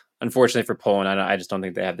unfortunately for Poland, I just don't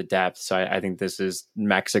think they have the depth. So I think this is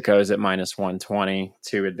Mexico's at -120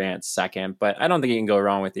 to advance second, but I don't think you can go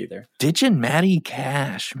wrong with either. Ditching Matty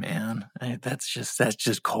Cash, man. That's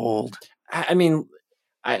just cold. I mean,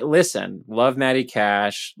 listen, love Matty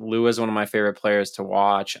Cash. Lua is one of my favorite players to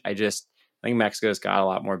watch. I think Mexico's got a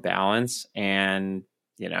lot more balance. And,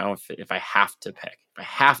 if I have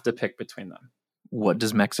to pick between them. What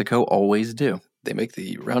does Mexico always do? They make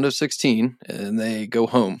the round of 16 and they go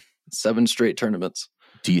home. 7 straight tournaments.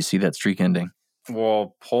 Do you see that streak ending?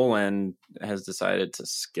 Well, Poland has decided to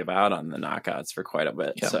skip out on the knockouts for quite a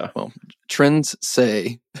bit. Yeah, so, well, trends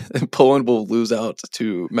say Poland will lose out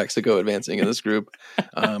to Mexico advancing in this group.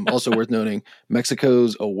 Also worth noting,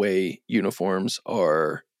 Mexico's away uniforms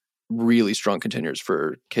are really strong contenders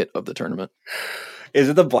for kit of the tournament. Is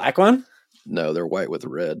it the black one? No, they're white with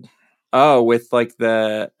red. Oh, with like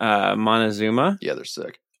the Montezuma? Yeah, they're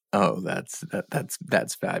sick. Oh,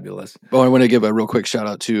 that's fabulous. Well, I want to give a real quick shout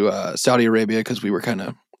out to Saudi Arabia because we were kind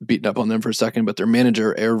of beating up on them for a second, but their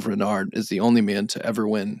manager, Hervé Renard, is the only man to ever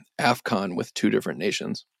win AFCON with 2 different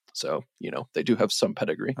nations. So, they do have some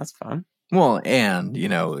pedigree. That's fun. Well, and,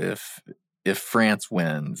 if France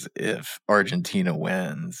wins, if Argentina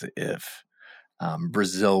wins, if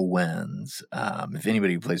Brazil wins, if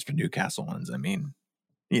anybody who plays for Newcastle wins, I mean,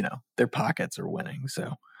 their pockets are winning.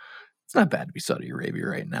 So it's not bad to be Saudi Arabia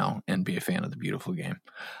right now and be a fan of the beautiful game.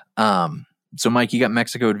 So, Mike, you got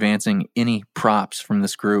Mexico advancing. Any props from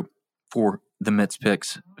this group for the Mitz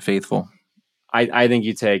picks, faithful? I think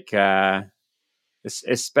you take,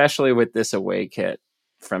 especially with this away kit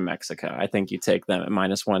from Mexico, I think you take them at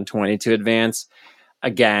 -120 to advance.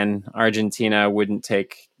 Again, Argentina wouldn't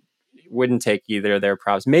take either of their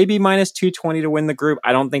props. Maybe -220 to win the group.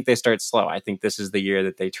 I don't think they start slow. I think this is the year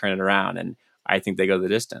that they turn it around, and I think they go the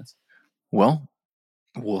distance. Well,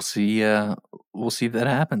 we'll see. We'll see if that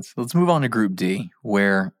happens. Let's move on to Group D,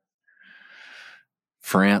 where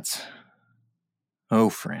France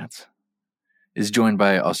is joined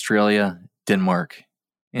by Australia, Denmark,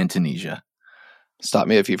 and Tunisia. Stop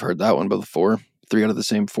me if you've heard that one before. 3 out of the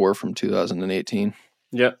same 4 from 2018.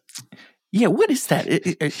 Yep. Yeah, what is that?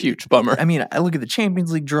 Huge bummer. I mean, I look at the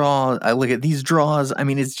Champions League draw. I look at these draws. I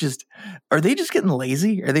mean, it's just, are they just getting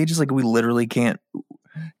lazy? Are they just like, we literally can't?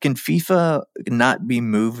 Can FIFA not be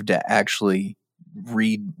moved to actually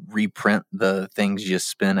reprint the things you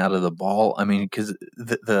spin out of the ball? I mean, because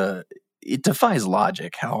it defies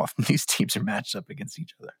logic how often these teams are matched up against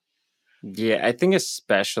each other. Yeah, I think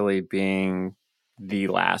especially being the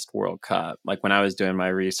last World Cup. Like when I was doing my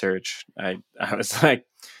research, I was like,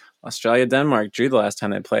 Australia, Denmark drew the last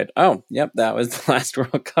time they played. Oh, yep, that was the last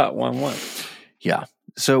World Cup, 1-1. Yeah.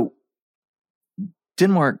 So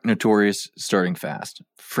Denmark, notorious starting fast.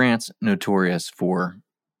 France, notorious for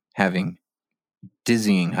having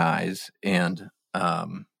dizzying highs and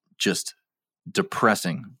just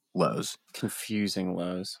depressing lows. Confusing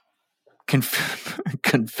lows.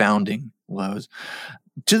 Confounding lows.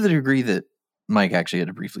 To the degree that Mike actually had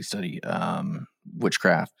to briefly study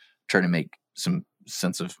witchcraft, trying to make some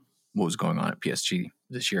sense of what was going on at PSG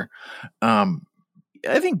this year. I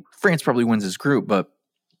think France probably wins this group, but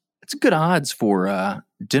it's good odds for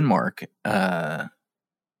Denmark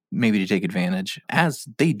maybe to take advantage, as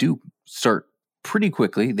they do start pretty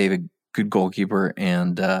quickly. They have a good goalkeeper,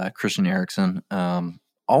 and Christian Eriksen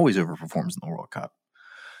always overperforms in the World Cup.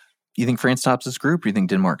 You think France tops this group, or you think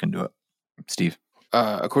Denmark can do it? Steve?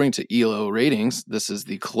 According to ELO ratings, this is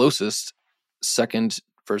the closest second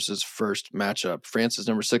versus first matchup. France is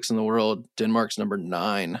number 6 in the world. Denmark's number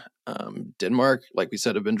 9. Denmark, like we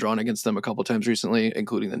said, have been drawn against them a couple times recently,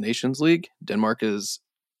 including the Nations League. Denmark is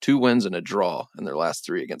 2 wins and a draw in their last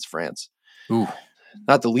 3 against France. Ooh.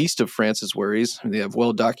 Not the least of France's worries. They have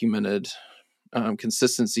well-documented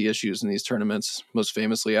consistency issues in these tournaments, most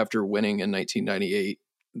famously after winning in 1998,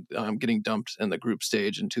 getting dumped in the group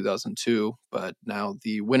stage in 2002. But now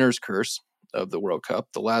the winner's curse of the World Cup,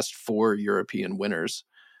 the last 4 European winners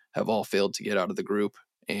have all failed to get out of the group.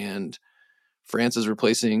 And France is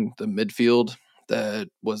replacing the midfield that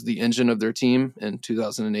was the engine of their team in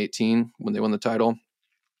 2018 when they won the title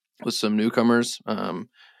with some newcomers.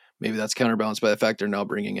 Maybe that's counterbalanced by the fact they're now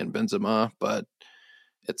bringing in Benzema, but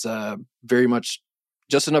it's very much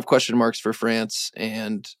just enough question marks for France,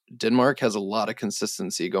 and Denmark has a lot of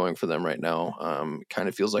consistency going for them right now. Kind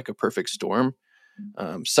of feels like a perfect storm.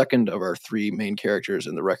 Second of our 3 main characters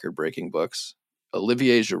in the record-breaking books,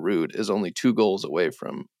 Olivier Giroud is only 2 goals away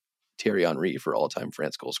from Thierry Henry for all-time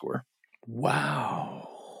France goal scorer. Wow.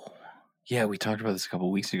 Yeah, we talked about this a couple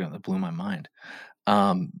of weeks ago, and that blew my mind.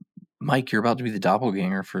 Mike, you're about to be the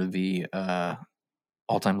doppelganger for the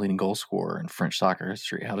all-time leading goal scorer in French soccer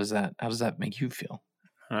history. How does that make you feel?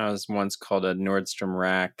 I was once called a Nordstrom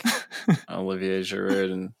rack, Olivier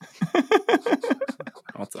Giroud, and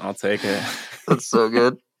I'll take it. That's so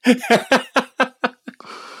good.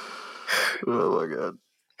 Oh my god.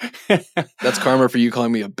 That's karma for you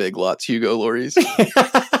calling me a big lots Hugo Lloris.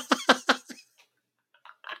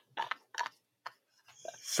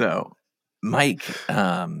 So, Mike,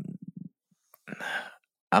 I'm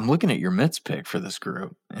looking at your Mets pick for this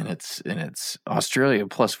group, and it's Australia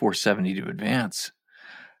plus 470 to advance.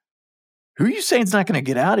 Who are you saying is not going to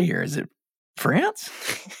get out of here? Is it France?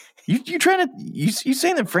 You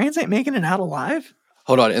saying that France ain't making it out alive?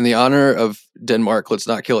 Hold on. In the honor of Denmark, let's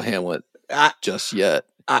not kill Hamlet just yet.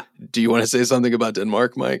 Do you want to say something about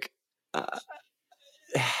Denmark, Mike?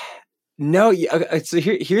 No. So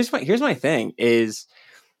here's my thing is,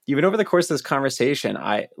 even over the course of this conversation,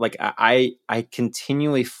 I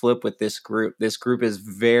continually flip with this group. This group is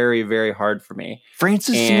very, very hard for me.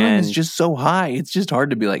 France's ceiling is just so high. It's just hard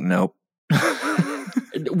to be like, nope.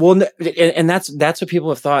 Well, and that's what people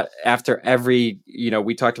have thought after every,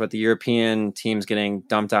 we talked about the European teams getting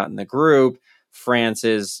dumped out in the group.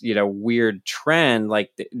 France's, weird trend,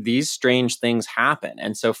 like these strange things happen.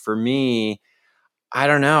 And so for me, I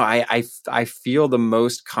don't know. I feel the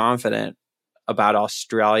most confident about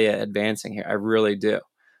Australia advancing here. I really do.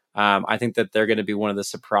 I think that they're going to be one of the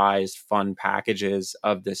surprise fun packages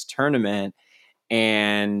of this tournament.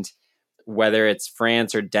 And whether it's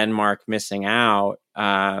France or Denmark missing out,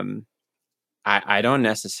 I don't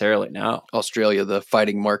necessarily know. Australia, the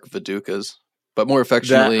fighting Mark Vidukas, but more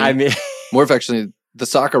affectionately, the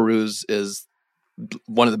Socceroos is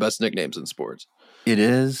one of the best nicknames in sports. It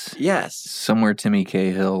is. Yes. Somewhere Timmy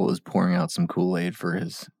Cahill is pouring out some Kool-Aid for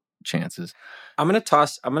his chances. I'm gonna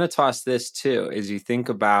toss this too. As you think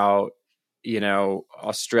about,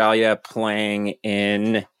 Australia playing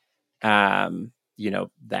in,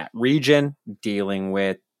 that region, dealing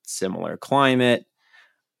with similar climate,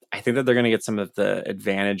 I think that they're going to get some of the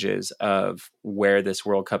advantages of where this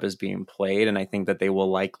World Cup is being played, and I think that they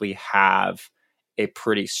will likely have a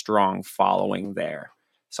pretty strong following there.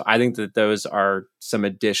 So I think that those are some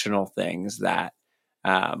additional things that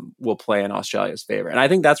will play in Australia's favor. And I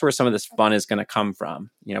think that's where some of this fun is going to come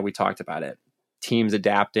from. We talked about it. Teams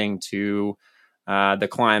adapting to the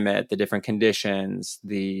climate, the different conditions,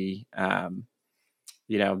 the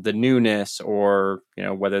newness, or,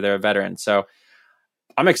 whether they're a veteran. So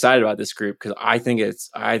I'm excited about this group because I think it's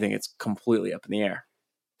completely up in the air.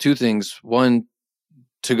 2 things. One,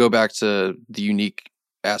 to go back to the unique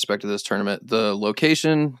aspect of this tournament, the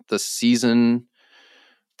location, the season,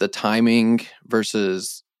 the timing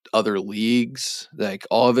versus other leagues, like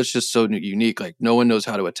all of it's just so unique. Like no one knows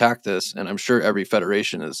how to attack this. And I'm sure every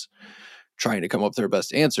federation is trying to come up with their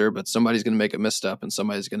best answer, but somebody's going to make a misstep and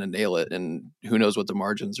somebody's going to nail it. And who knows what the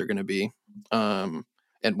margins are going to be.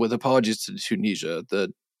 And with apologies to Tunisia,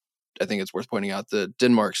 I think it's worth pointing out the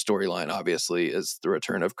Denmark storyline obviously is the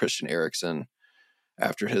return of Christian Eriksen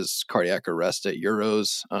after his cardiac arrest at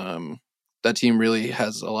Euros. That team really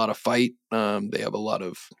has a lot of fight. They have a lot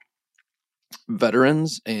of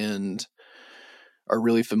veterans and are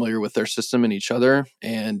really familiar with their system and each other.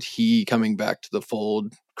 And he coming back to the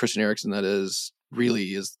fold, Christian Eriksen, that is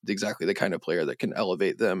exactly the kind of player that can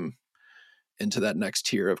elevate them into that next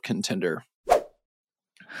tier of contender.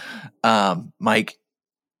 Mike,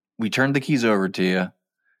 we turned the keys over to you.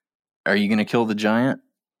 Are you going to kill the giant?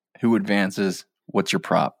 Who advances? What's your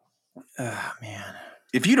prop? Oh, man.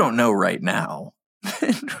 If you don't know right now,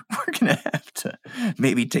 then we're going to have to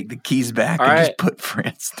maybe take the keys back All and right. just put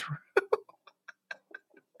France through.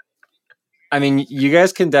 I mean, you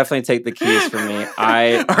guys can definitely take the keys from me.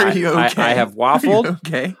 Are you okay? I have waffled. Are you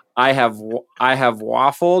okay? I have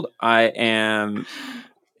waffled. I am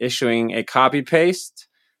issuing a copy paste,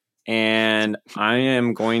 and I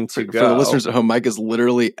am going to go. For the listeners at home, Mike is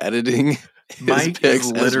literally editing his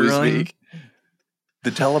picks as we speak.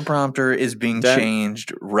 The teleprompter is being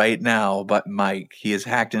changed right now, but Mike, he has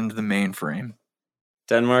hacked into the mainframe.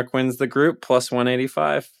 Denmark wins the group plus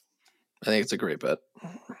 185. I think it's a great bet.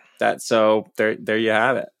 So there you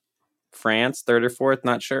have it. France, third or fourth,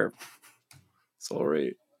 not sure.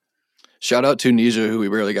 Sorry. Shout out to Tunisia, who we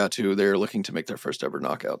barely got to. They're looking to make their first ever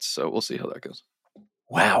knockouts, so we'll see how that goes.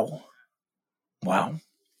 Wow. Well,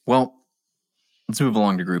 let's move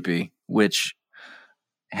along to Group E, which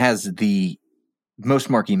has the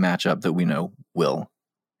most marquee matchup that we know will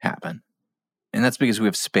happen. And that's because we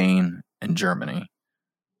have Spain and Germany,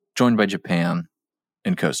 joined by Japan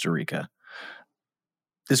and Costa Rica.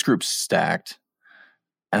 This group's stacked,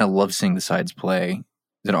 and I love seeing the sides play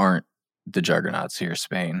that aren't the juggernauts here,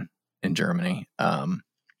 Spain and Germany.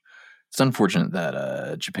 It's unfortunate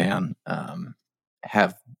that Japan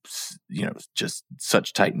have just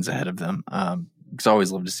such titans ahead of them. Because I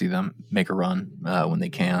always love to see them make a run when they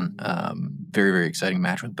can. Very, very exciting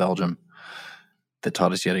match with Belgium that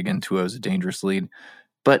taught us yet again 2-0 is a dangerous lead.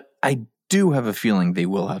 But I do have a feeling they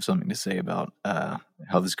will have something to say about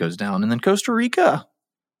how this goes down. And then Costa Rica.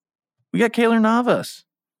 We got Keylor Navas.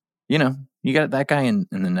 You got that guy in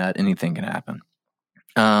the net. Anything can happen.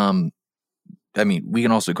 I mean, we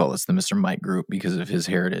can also call this the Mr. Mike group because of his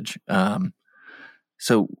heritage.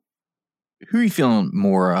 So who are you feeling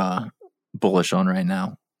more bullish on right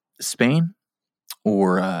now? Spain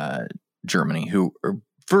or Germany, who are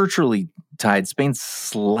virtually tied? Spain's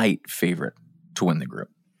slight favorite to win the group.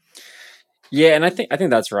 Yeah, and I think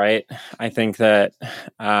that's right. I think that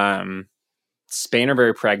Spain are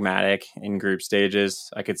very pragmatic in group stages.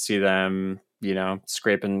 I could see them,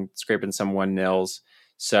 scraping some 1-0s.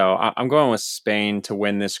 So I'm going with Spain to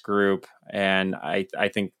win this group, and I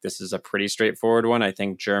think this is a pretty straightforward one. I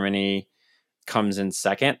think Germany comes in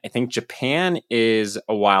second. I think Japan is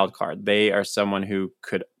a wild card. They are someone who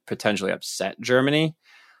could potentially upset Germany.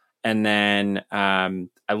 And then I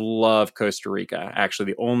love Costa Rica,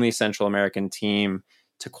 actually the only Central American team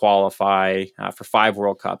to qualify for 5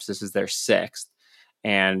 World Cups. This is their 6th.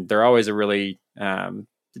 And they're always a really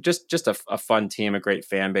just a fun team, a great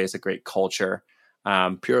fan base, a great culture.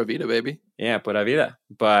 Pura vida, baby. Yeah, pura vida.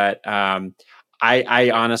 But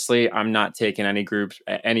I honestly, I'm not taking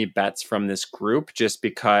any bets from this group just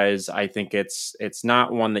because I think it's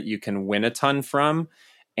not one that you can win a ton from,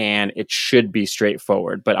 and it should be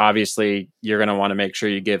straightforward. But obviously, you're going to want to make sure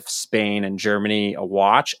you give Spain and Germany a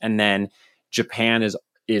watch, and then Japan is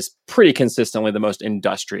pretty consistently the most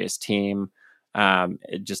industrious team,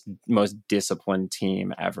 just most disciplined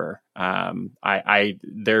team ever.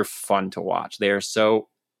 They're fun to watch. They are so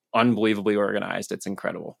unbelievably organized. It's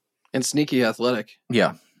incredible. And sneaky athletic.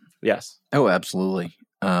 Yeah. Yes. Oh, absolutely.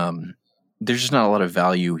 There's just not a lot of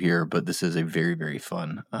value here, but this is a very, very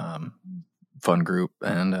fun group.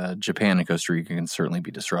 And Japan and Costa Rica can certainly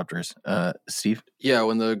be disruptors. Steve? Yeah,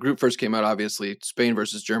 when the group first came out, obviously, Spain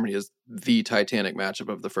versus Germany is the Titanic matchup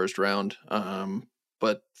of the first round.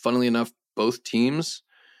 But funnily enough, both teams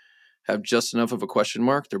have just enough of a question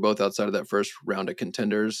mark. They're both outside of that first round of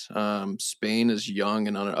contenders. Spain is young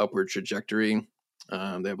and on an upward trajectory.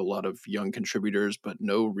 They have a lot of young contributors, but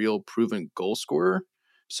no real proven goal scorer.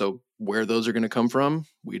 So where those are going to come from,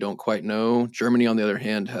 we don't quite know. Germany, on the other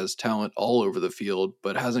hand, has talent all over the field,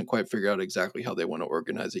 but hasn't quite figured out exactly how they want to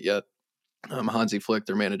organize it yet. Hansi Flick,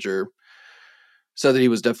 their manager, said that he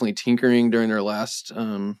was definitely tinkering during their last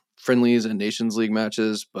friendlies and Nations League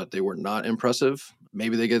matches, but they were not impressive.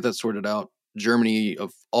 Maybe they get that sorted out. Germany,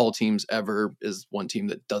 of all teams ever, is one team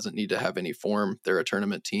that doesn't need to have any form. They're a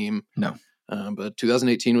tournament team. No. But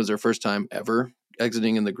 2018 was their first time ever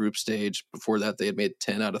exiting in the group stage. Before that, they had made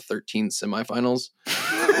 10 out of 13 semifinals.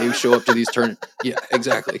 They show up to these tournaments. Yeah,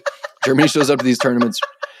 exactly. Germany shows up to these tournaments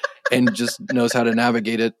and just knows how to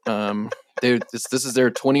navigate it. This is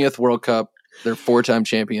their 20th World Cup. They're 4-time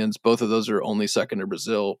champions. Both of those are only second to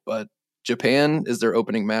Brazil, but Japan is their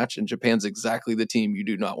opening match, and Japan's exactly the team you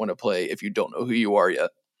do not want to play if you don't know who you are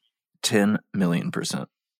yet. 10,000,000%.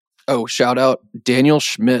 Oh, shout out Daniel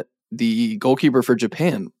Schmidt, the goalkeeper for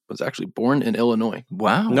Japan, was actually born in Illinois.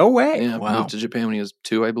 Wow. No way. Yeah, Wow. moved to Japan when he was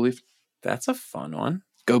 2, I believe. That's a fun one.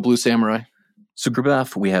 Go Blue Samurai. So Group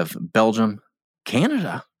F, we have Belgium,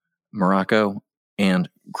 Canada, Morocco, and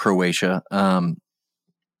Croatia.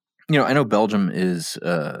 I know Belgium is,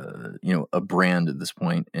 a brand at this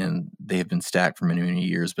point, and they have been stacked for many, many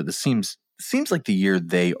years, but this seems like the year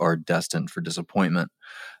they are destined for disappointment.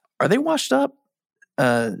 Are they washed up?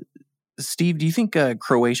 Steve, do you think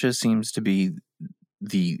Croatia seems to be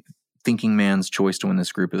the thinking man's choice to win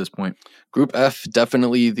this group at this point? Group F,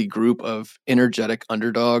 definitely the group of energetic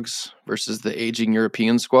underdogs versus the aging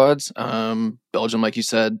European squads. Belgium, like you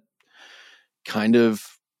said, kind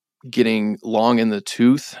of getting long in the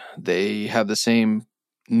tooth. They have the same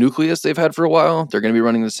nucleus they've had for a while. They're going to be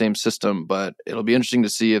running the same system, but it'll be interesting to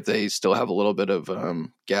see if they still have a little bit of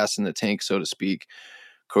gas in the tank, so to speak.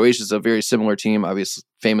 Croatia is a very similar team. Obviously,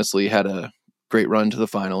 famously had a great run to the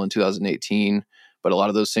final in 2018, but a lot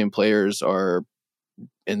of those same players are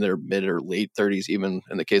in their mid or late 30s, even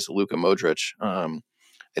in the case of Luka Modric.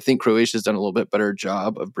 I think Croatia's done a little bit better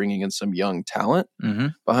job of bringing in some young talent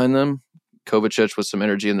behind them. Kovacic with some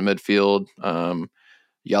energy in the midfield,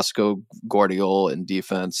 Josko Guardiol in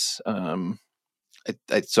defense.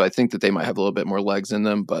 So I think that they might have a little bit more legs in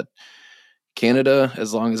them, but Canada,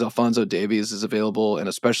 as long as Alphonso Davies is available, and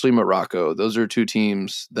especially Morocco, those are two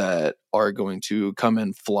teams that are going to come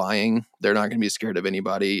in flying. They're not going to be scared of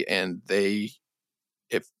anybody, and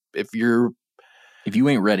if you're If you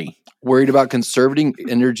ain't ready, worried about conserving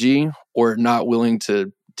energy or not willing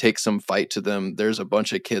to take some fight to them, there's a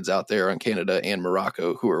bunch of kids out there in Canada and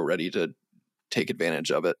Morocco who are ready to take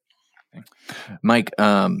advantage of it. Mike,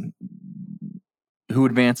 who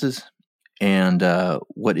advances, and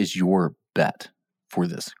what is your bet for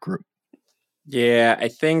this group? Yeah, I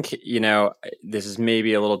think, this is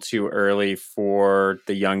maybe a little too early for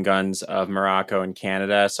the young guns of Morocco and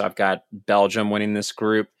Canada. So I've got Belgium winning this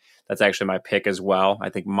group. That's actually my pick as well. I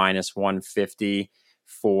think minus 150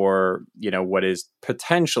 for, what is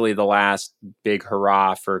potentially the last big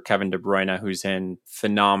hurrah for Kevin De Bruyne, who's in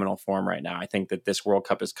phenomenal form right now. I think that this World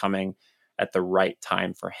Cup is coming at the right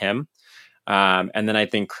time for him. And then I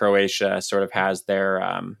think Croatia sort of has their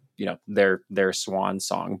swan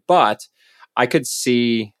song, but I could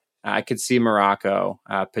see Morocco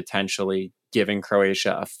potentially giving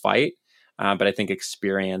Croatia a fight, but I think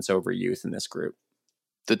experience over youth in this group.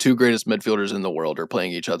 The two greatest midfielders in the world are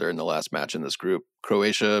playing each other in the last match in this group.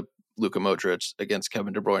 Croatia, Luka Modric against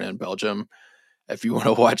Kevin De Bruyne in Belgium. If you want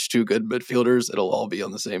to watch two good midfielders, it'll all be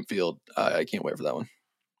on the same field. I can't wait for that one.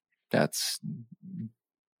 That's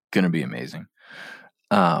going to be amazing.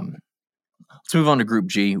 Let's move on to Group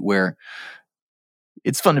G, where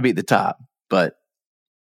it's fun to be at the top, but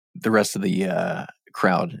the rest of the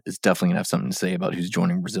crowd is definitely going to have something to say about who's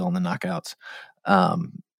joining Brazil in the knockouts.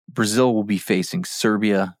 Brazil will be facing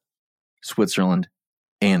Serbia, Switzerland,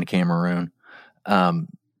 and Cameroon.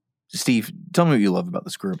 Steve, tell me what you love about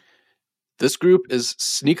this group. This group is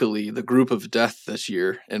sneakily the group of death this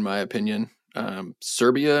year, in my opinion.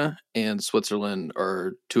 Serbia and Switzerland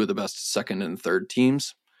are two of the best second and third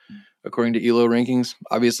teams, according to ELO rankings.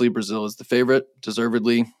 Obviously, Brazil is the favorite,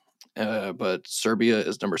 deservedly, but Serbia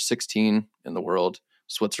is number 16 in the world,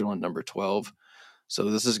 Switzerland number 12. So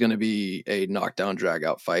this is going to be a knockdown,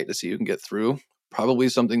 drag-out fight to see who can get through. Probably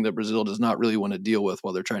something that Brazil does not really want to deal with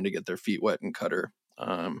while they're trying to get their feet wet in Qatar.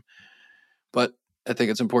 But I think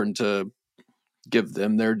it's important to give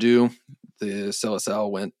them their due. The Seleção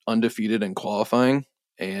went undefeated in qualifying,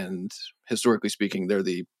 and historically speaking, they're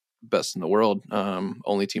the best in the world.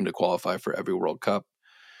 Only team to qualify for every World Cup.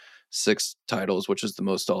 6 titles, which is the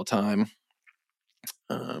most all time.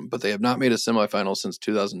 But they have not made a semifinal since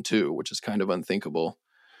 2002, which is kind of unthinkable.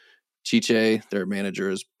 Chiche, their manager,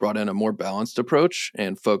 has brought in a more balanced approach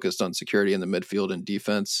and focused on security in the midfield and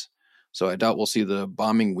defense. So I doubt we'll see the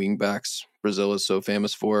bombing wingbacks Brazil is so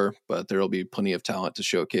famous for, but there will be plenty of talent to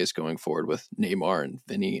showcase going forward with Neymar and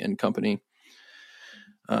Vini and company.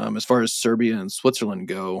 As far as Serbia and Switzerland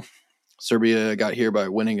go, Serbia got here by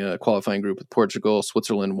winning a qualifying group with Portugal.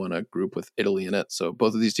 Switzerland won a group with Italy in it. So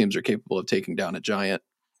both of these teams are capable of taking down a giant.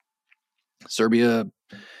 Serbia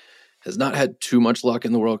has not had too much luck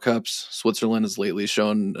in the World Cups. Switzerland has lately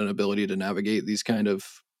shown an ability to navigate these kind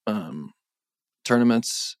of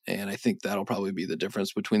tournaments, and I think that'll probably be the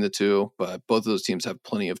difference between the two. But both of those teams have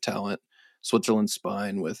plenty of talent. Switzerland's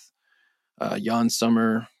spine with Jan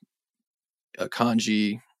Sommer,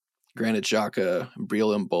 Akanji, Granit Xhaka,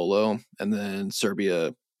 Breel Mbolo, and then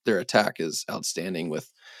Serbia their attack is outstanding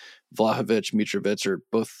with Vlahovic, Mitrovic are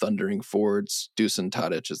both thundering forwards. Dusan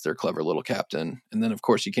Tadic is their clever little captain. And then, of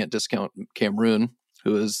course, you can't discount Cameroon,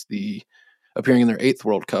 who is appearing in their 8th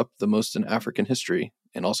World Cup, the most in African history,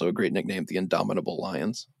 and also a great nickname, the Indomitable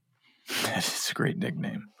Lions. That is a great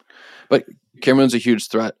nickname. But Cameroon's a huge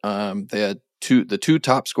threat. They had the two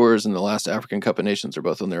top scorers in the last African Cup of Nations are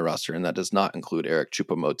both on their roster, and that does not include Eric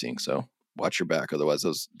Choupo-Moting. So watch your back, otherwise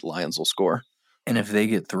those Lions will score. And if they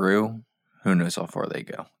get through, who knows how far they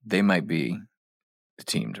go? They might be the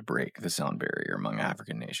team to break the sound barrier among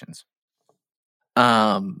African nations.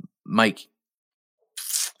 Mike,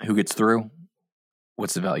 who gets through?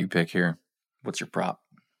 What's the value pick here? What's your prop?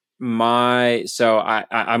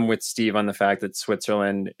 I'm with Steve on the fact that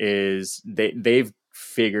Switzerland they've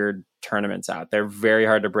figured tournaments out. They're very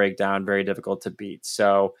hard to break down, very difficult to beat.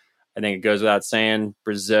 So I think it goes without saying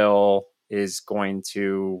Brazil is going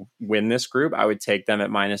to win this group. I would take them at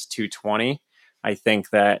minus 220. I think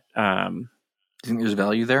that do you think there's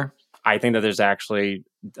value there? I think that there's actually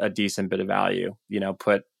a decent bit of value.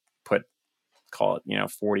 Put call it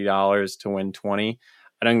 $40 to win 20.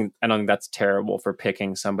 I don't think that's terrible for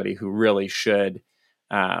picking somebody who really should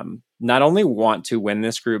not only want to win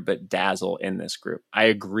this group, but dazzle in this group. I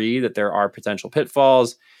agree that there are potential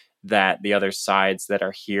pitfalls, that the other sides that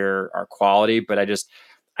are here are quality, but I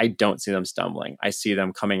don't see them stumbling. I see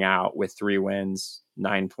them coming out with 3 wins,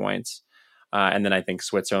 9 points. And then I think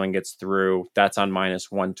Switzerland gets through. That's on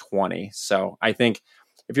minus 120. So I think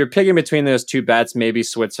if you're picking between those two bets, maybe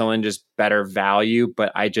Switzerland just better value,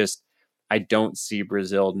 but I don't see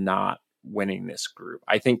Brazil not winning this group.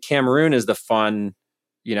 I think Cameroon is the fun,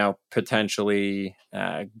 potentially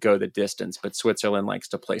go the distance, but Switzerland likes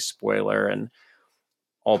to play spoiler, and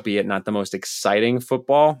albeit not the most exciting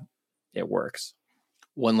football, it works.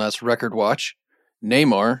 One last record watch.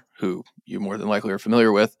 Neymar, who you more than likely are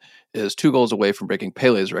familiar with, is 2 goals away from breaking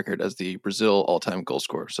Pele's record as the Brazil all-time goal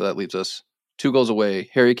scorer. So that leaves us 2 goals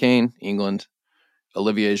away. Harry Kane, England,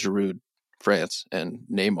 Olivier Giroud, France, and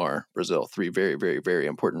Neymar, Brazil. 3 very, very, very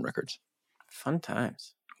important records. Fun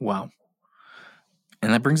times. Wow.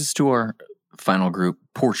 And that brings us to our final group,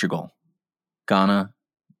 Portugal. Ghana,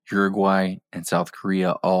 Uruguay, and South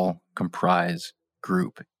Korea all comprise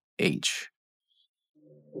Group H.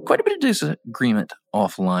 Quite a bit of disagreement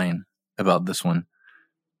offline about this one.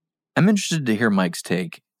 I'm interested to hear Mike's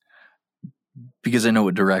take because I know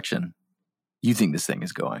what direction you think this thing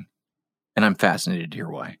is going. And I'm fascinated to hear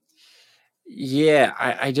why. Yeah,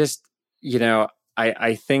 I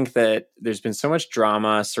think that there's been so much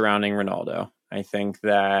drama surrounding Ronaldo. I think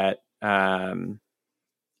that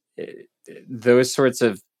those sorts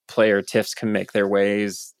of player tiffs can make their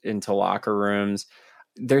ways into locker rooms.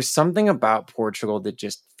 There's something about Portugal that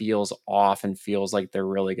just feels off and feels like they're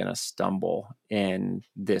really going to stumble in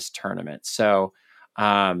this tournament. So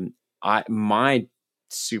my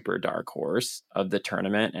super dark horse of the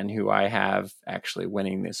tournament and who I have actually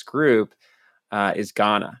winning this group is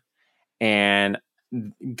Ghana. And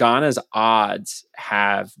Ghana's odds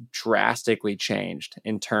have drastically changed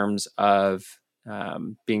in terms of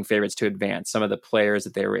being favorites to advance. Some of the players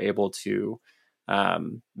that they were able to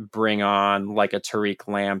bring on, like a Tariq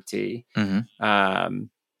Lamptey,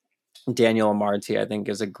 Daniel Amartey, I think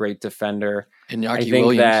is a great defender. Iñaki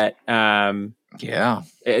Williams.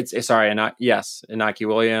 Iñaki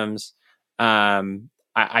Williams.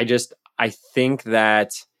 I think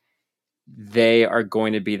that they are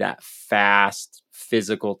going to be that fast,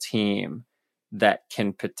 physical team that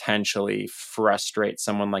can potentially frustrate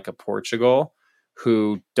someone like a Portugal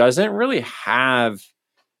who doesn't really have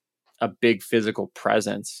a big physical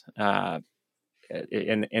presence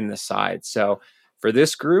in the side. So for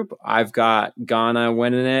this group, I've got Ghana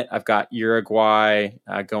winning it. I've got Uruguay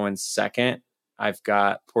going second. I've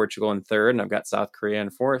got Portugal in third, and I've got South Korea in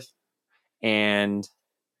fourth. And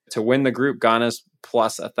to win the group, Ghana's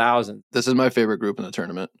plus 1,000. This is my favorite group in the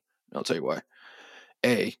tournament. I'll tell you why.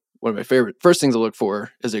 One of my favorite first things to look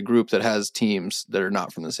for is a group that has teams that are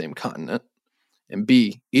not from the same continent. And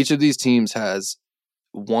B, each of these teams has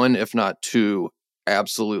 1, if not 2,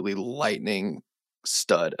 absolutely lightning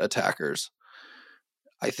stud attackers.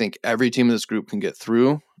 I think every team in this group can get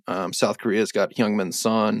through. South Korea's got Heung-min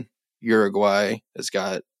Son. Uruguay has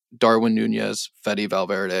got Darwin Nunez, Fede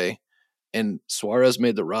Valverde, and Suarez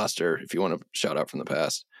made the roster, if you want to shout out from the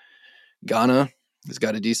past. Ghana has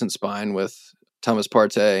got a decent spine with Thomas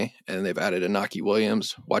Partey, and they've added Iñaki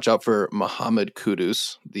Williams. Watch out for Mohamed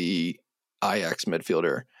Kudus, the Ajax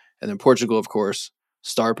midfielder. And then Portugal, of course,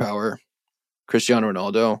 star power, Cristiano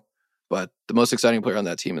Ronaldo. But the most exciting player on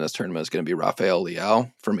that team in this tournament is going to be Rafael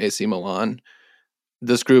Leao from AC Milan.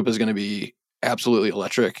 This group is going to be absolutely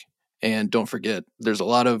electric. And don't forget, there's a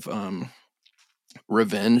lot of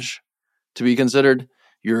revenge to be considered.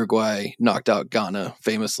 Uruguay knocked out Ghana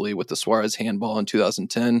famously with the Suarez handball in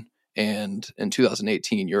 2010. And in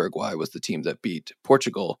 2018, Uruguay was the team that beat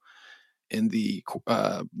Portugal in the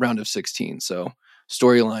round of 16. So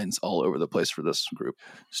storylines all over the place for this group.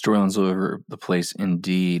 Storylines all over the place,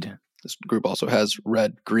 indeed. This group also has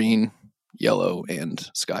red, green, yellow, and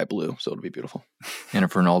sky blue. So it'll be beautiful. And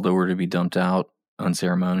if Ronaldo were to be dumped out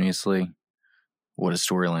unceremoniously, what a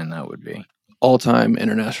storyline that would be. All-time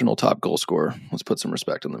international top goal scorer. Let's put some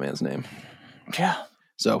respect on the man's name. Yeah.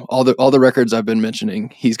 So all the records I've been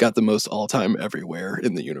mentioning, he's got the most all-time everywhere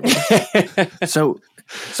in the universe. So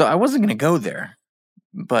I wasn't going to go there,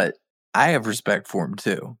 but I have respect for him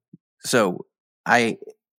too. So I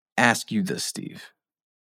ask you this, Steve,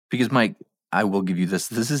 because Mike, I will give you this.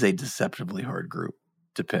 This is a deceptively hard group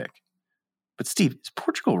to pick. But Steve, is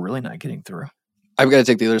Portugal really not getting through? I've got to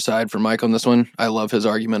take the other side for Mike on this one. I love his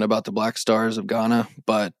argument about the Black Stars of Ghana,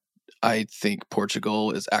 but I think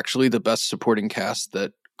Portugal is actually the best supporting cast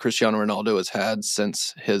that Cristiano Ronaldo has had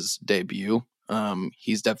since his debut.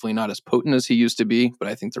 He's definitely not as potent as he used to be, but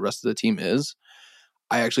I think the rest of the team is.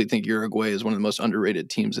 I actually think Uruguay is one of the most underrated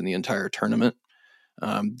teams in the entire tournament.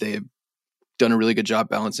 They've done a really good job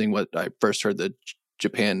balancing what I first heard the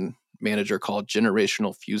Japan manager called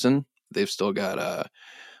generational fusion. They've still got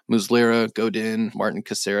Muslera, Godin, Martin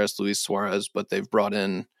Caceres, Luis Suarez, but they've brought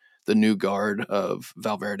in the new guard of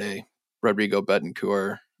Valverde, Rodrigo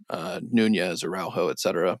Betancourt, Nunez, Araujo,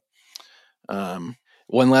 etc.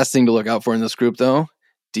 One last thing to look out for in this group, though,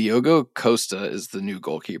 Diogo Costa is the new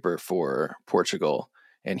goalkeeper for Portugal,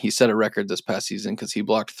 and he set a record this past season because he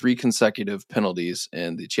blocked 3 consecutive penalties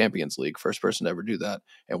in the Champions League, first person to ever do that,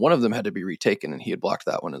 and one of them had to be retaken, and he had blocked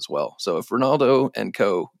that one as well. So if Ronaldo and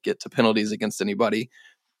co get to penalties against anybody,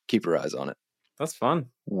 keep your eyes on it. That's fun.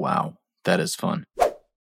 Wow, that is fun.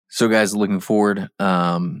 So, guys, looking forward, we're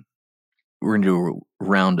going to do a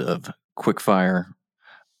round of quick fire.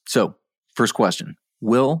 So, first question: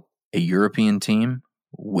 will a European team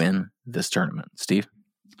win this tournament? Steve?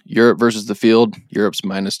 Europe versus the field. Europe's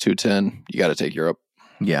minus 210. You got to take Europe.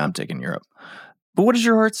 Yeah, I'm taking Europe. But what does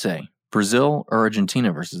your heart say? Brazil or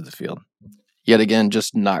Argentina versus the field? Yet again,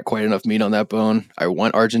 just not quite enough meat on that bone. I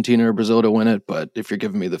want Argentina or Brazil to win it, but if you're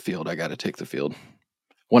giving me the field, I got to take the field.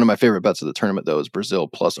 One of my favorite bets of the tournament, though, is Brazil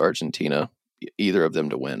plus Argentina, either of them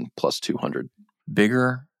to win, plus 200.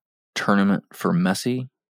 Bigger tournament for Messi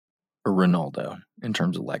or Ronaldo in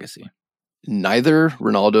terms of legacy? Neither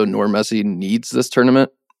Ronaldo nor Messi needs this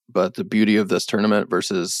tournament, but the beauty of this tournament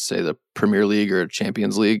versus, say, the Premier League or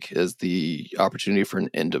Champions League is the opportunity for an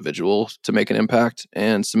individual to make an impact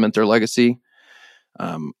and cement their legacy.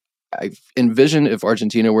 I envision if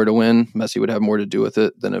Argentina were to win, Messi would have more to do with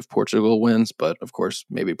it than if Portugal wins. But of course,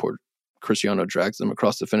 maybe Cristiano drags them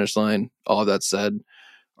across the finish line. All of that said,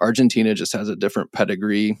 Argentina just has a different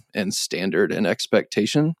pedigree and standard and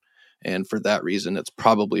expectation. And for that reason, it's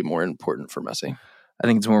probably more important for Messi. I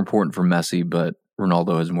think it's more important for Messi, but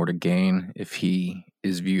Ronaldo has more to gain if he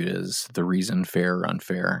is viewed as the reason, fair or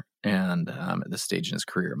unfair. And at this stage in his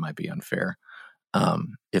career, it might be unfair.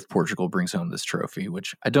 If Portugal brings home this trophy,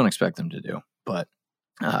 which I don't expect them to do, but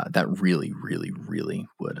that really, really, really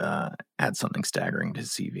would add something staggering to his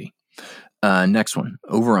CV. Next one,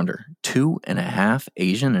 over under 2.5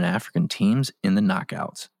 Asian and African teams in the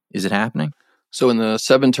knockouts. Is it happening? So in the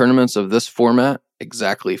 7 tournaments of this format,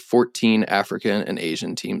 exactly 14 African and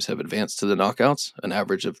Asian teams have advanced to the knockouts, an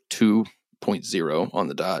average of 2.0 on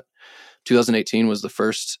the dot. 2018 was the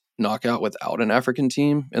first knockout without an African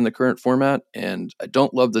team in the current format, and I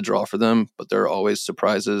don't love the draw for them, but there are always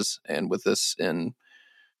surprises, and with this in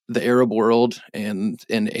the Arab world and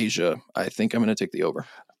in Asia, I think I'm going to take the over.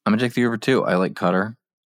 I'm going to take the over too. I like Qatar,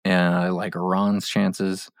 and I like Iran's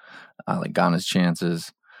chances. I like Ghana's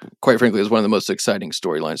chances. Quite frankly, it's one of the most exciting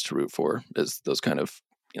storylines to root for, is those kind of,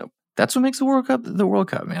 That's what makes the World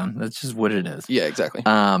Cup, man. That's just what it is. Yeah, exactly.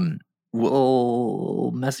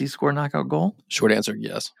 Will Messi score a knockout goal? Short answer,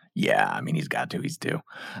 yes. Yeah, I mean, he's got to. He's due.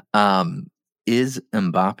 Is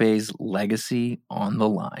Mbappe's legacy on the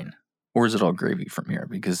line? Or is it all gravy from here?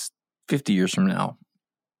 Because 50 years from now,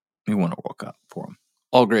 we won a World Cup for him.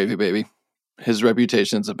 All gravy, baby. His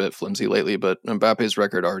reputation's a bit flimsy lately, but Mbappe's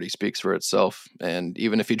record already speaks for itself. And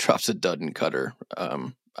even if he drops a dud in Qatar,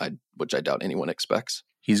 which I doubt anyone expects,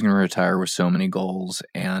 he's going to retire with so many goals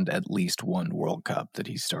and at least one World Cup that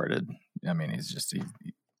he started. I mean,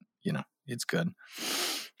 it's good.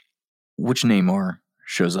 Which Neymar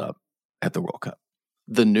shows up at the World Cup?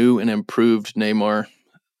 The new and improved Neymar.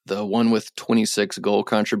 The one with 26 goal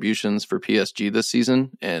contributions for PSG this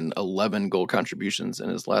season and 11 goal contributions in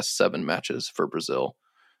his last 7 matches for Brazil.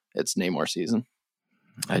 It's Neymar season.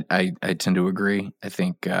 I tend to agree. I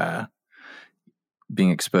think being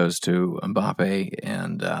exposed to Mbappe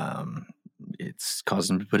and it's caused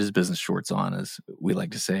him to put his business shorts on, as we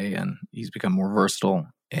like to say, and he's become more versatile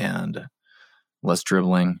and less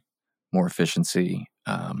dribbling, more efficiency.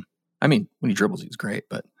 I mean, when he dribbles, he's great,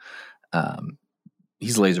 but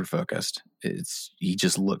he's laser focused. He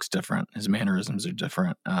just looks different. His mannerisms are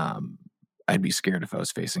different. I'd be scared if I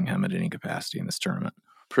was facing him at any capacity in this tournament.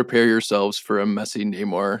 Prepare yourselves for a Messi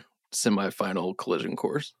Neymar semifinal collision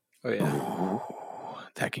course. Oh yeah, Ooh,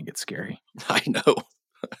 that can get scary. I know.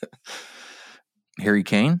 Harry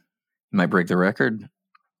Kane might break the record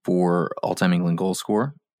for all-time England goal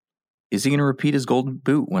scorer. Is he going to repeat his Golden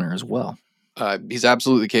Boot winner as well? He's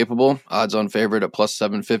absolutely capable. Odds-on favorite at plus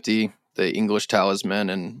 750. The English talisman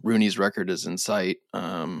and Rooney's record is in sight.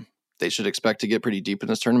 They should expect to get pretty deep in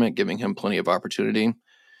this tournament, giving him plenty of opportunity.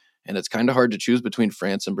 And it's kind of hard to choose between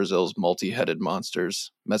France and Brazil's multi-headed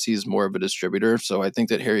monsters. Messi's more of a distributor, so I think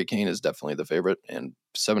that Harry Kane is definitely the favorite, and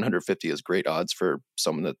 750 is great odds for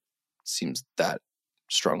someone that seems that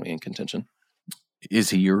strongly in contention.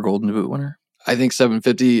 Is he your Golden Boot winner? I think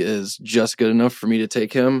 750 is just good enough for me to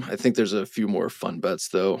take him. I think there's a few more fun bets,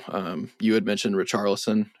 though. You had mentioned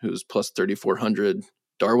Richarlison, who's plus 3,400.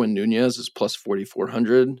 Darwin Nunez is plus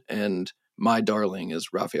 4,400. And my darling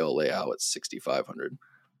is Rafael Leao at 6,500.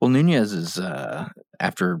 Well, Nunez is,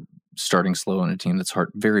 after starting slow on a team that's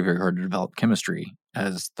very, very hard to develop chemistry,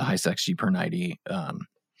 as the highest XG per 90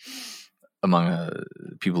 among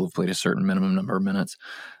people who've played a certain minimum number of minutes.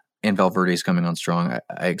 And Valverde's coming on strong.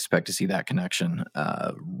 I expect to see that connection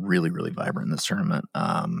really, really vibrant in this tournament.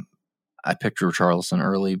 I picked Richarlison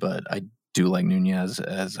early, but I do like Nunez,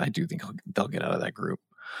 as I do think they'll get out of that group.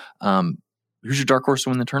 Who's your dark horse to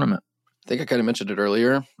win the tournament? I think I kind of mentioned it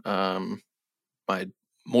earlier. My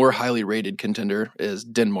more highly rated contender is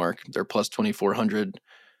Denmark. They're plus 2,400.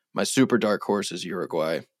 My super dark horse is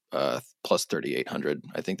Uruguay, plus 3,800.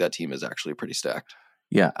 I think that team is actually pretty stacked.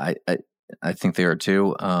 Yeah, I think they are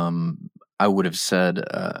too. I would have said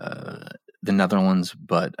the Netherlands,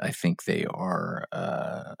 but I think they are.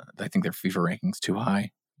 I think their FIFA ranking's too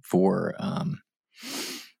high for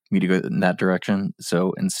me to go in that direction.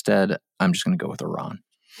 So instead, I'm just going to go with Iran.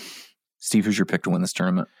 Steve, who's your pick to win this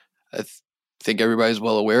tournament? I think everybody's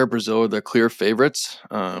well aware Brazil are the clear favorites.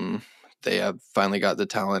 They have finally got the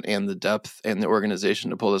talent and the depth and the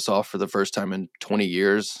organization to pull this off for the first time in 20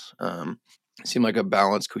 years. Seem like a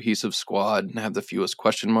balanced, cohesive squad and have the fewest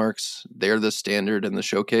question marks. They're the standard in the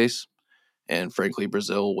showcase. And frankly,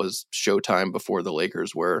 Brazil was showtime before the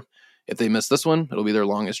Lakers were. If they miss this one, it'll be their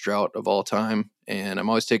longest drought of all time. And I'm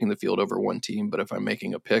always taking the field over one team, but if I'm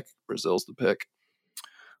making a pick, Brazil's the pick.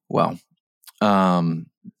 Well,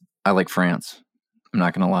 I like France. I'm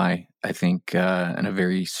not going to lie. I think in a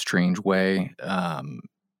very strange way,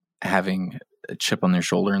 having a chip on their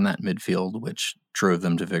shoulder in that midfield, which drove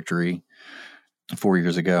them to victory 4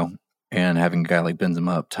 years ago, and having a guy like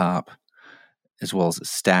Benzema up top, as well as a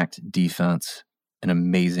stacked defense, an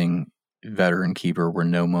amazing veteran keeper where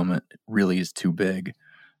no moment really is too big.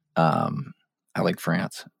 I like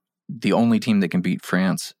France. The only team that can beat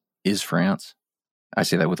France is France. I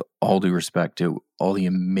say that with all due respect to all the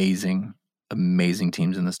amazing, amazing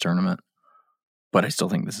teams in this tournament, but I still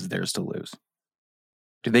think this is theirs to lose.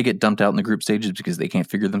 Do they get dumped out in the group stages because they can't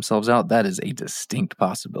figure themselves out? That is a distinct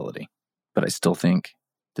possibility. But I still think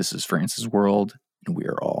this is France's world, and we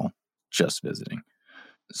are all just visiting.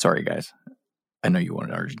 Sorry, guys. I know you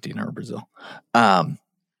wanted Argentina or Brazil.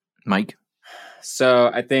 Mike? So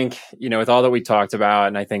I think, with all that we talked about,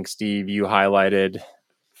 and I think, Steve, you highlighted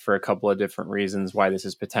for a couple of different reasons why this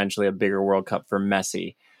is potentially a bigger World Cup for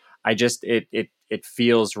Messi. It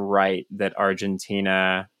feels right that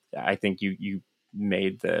Argentina, I think you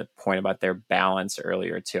made the point about their balance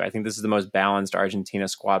earlier too. I think this is the most balanced Argentina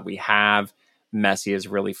squad we have. Messi has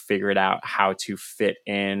really figured out how to fit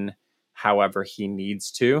in however he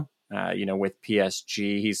needs to. With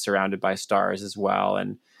PSG, he's surrounded by stars as well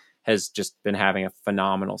and has just been having a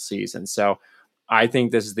phenomenal season. So I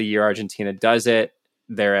think this is the year Argentina does it.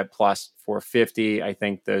 They're at plus 450. I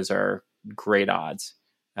think those are great odds.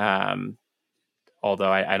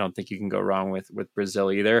 Although I don't think you can go wrong with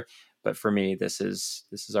Brazil either. But for me, this is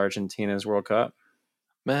Argentina's World Cup.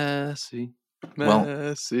 Messi.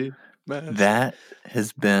 That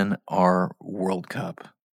has been our World Cup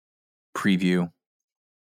preview.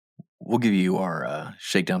 We'll give you our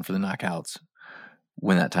shakedown for the knockouts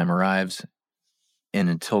when that time arrives. And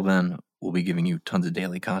until then, We'll be giving you tons of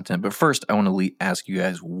daily content. But first, I want to ask you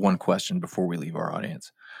guys one question before we leave our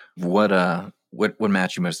audience. What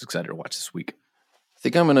match are you most excited to watch this week? I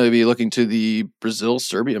think I'm going to be looking to the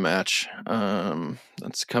Brazil-Serbia match.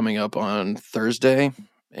 That's coming up on Thursday,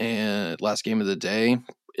 and last game of the day.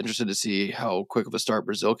 Interested to see how quick of a start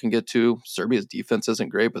Brazil can get to. Serbia's defense isn't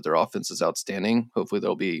great, but their offense is outstanding. Hopefully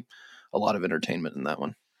there'll be a lot of entertainment in that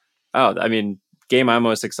one. Oh, I mean, game I'm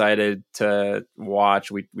most excited to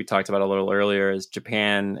watch, we talked about a little earlier, is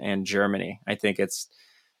Japan and Germany. I think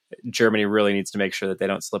Germany really needs to make sure that they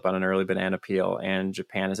don't slip on an early banana peel, and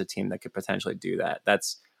Japan is a team that could potentially do that.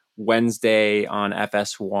 That's Wednesday on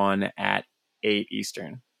FS1 at 8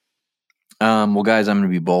 Eastern. Well, guys, I'm going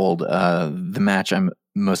to be bold. The match I'm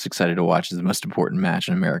most excited to watch is the most important match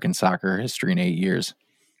in American soccer history in 8 years.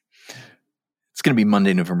 It's going to be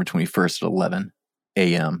Monday, November 21st at 11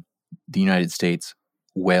 a.m. The United States,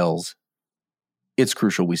 Wales. It's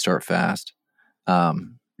crucial we start fast.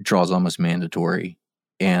 Draw's almost mandatory,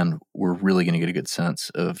 and we're really going to get a good sense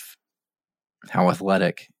of how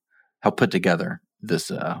athletic, how put together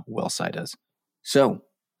this Wales side is. So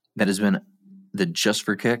that has been the Just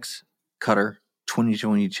for Kicks Qatar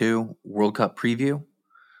 2022 World Cup preview.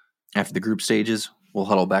 After the group stages, we'll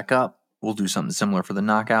huddle back up. We'll do something similar for the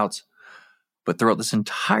knockouts. But throughout this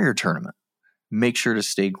entire tournament, make sure to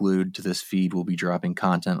stay glued to this feed. We'll be dropping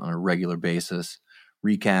content on a regular basis,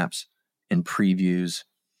 recaps and previews.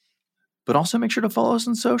 But also make sure to follow us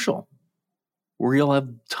on social, where you'll have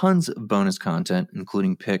tons of bonus content,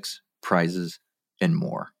 including picks, prizes, and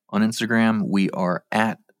more. On Instagram, we are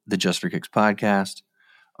at the Just for Kicks podcast.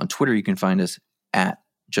 On Twitter, you can find us at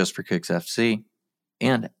Just for Kicks FC.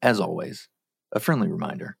 And as always, a friendly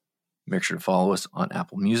reminder, make sure to follow us on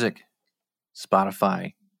Apple Music,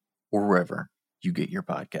 Spotify, or wherever you get your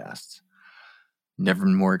podcasts. Never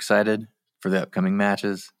been more excited for the upcoming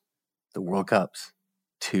matches. The World Cup's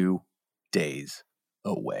 2 days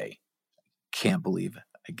away. Can't believe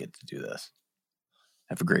I get to do this.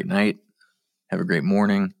 Have a great night. Have a great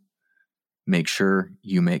morning. Make sure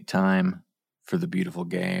you make time for the beautiful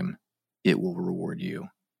game. It will reward you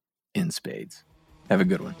in spades. Have a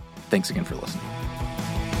good one. Thanks again for listening.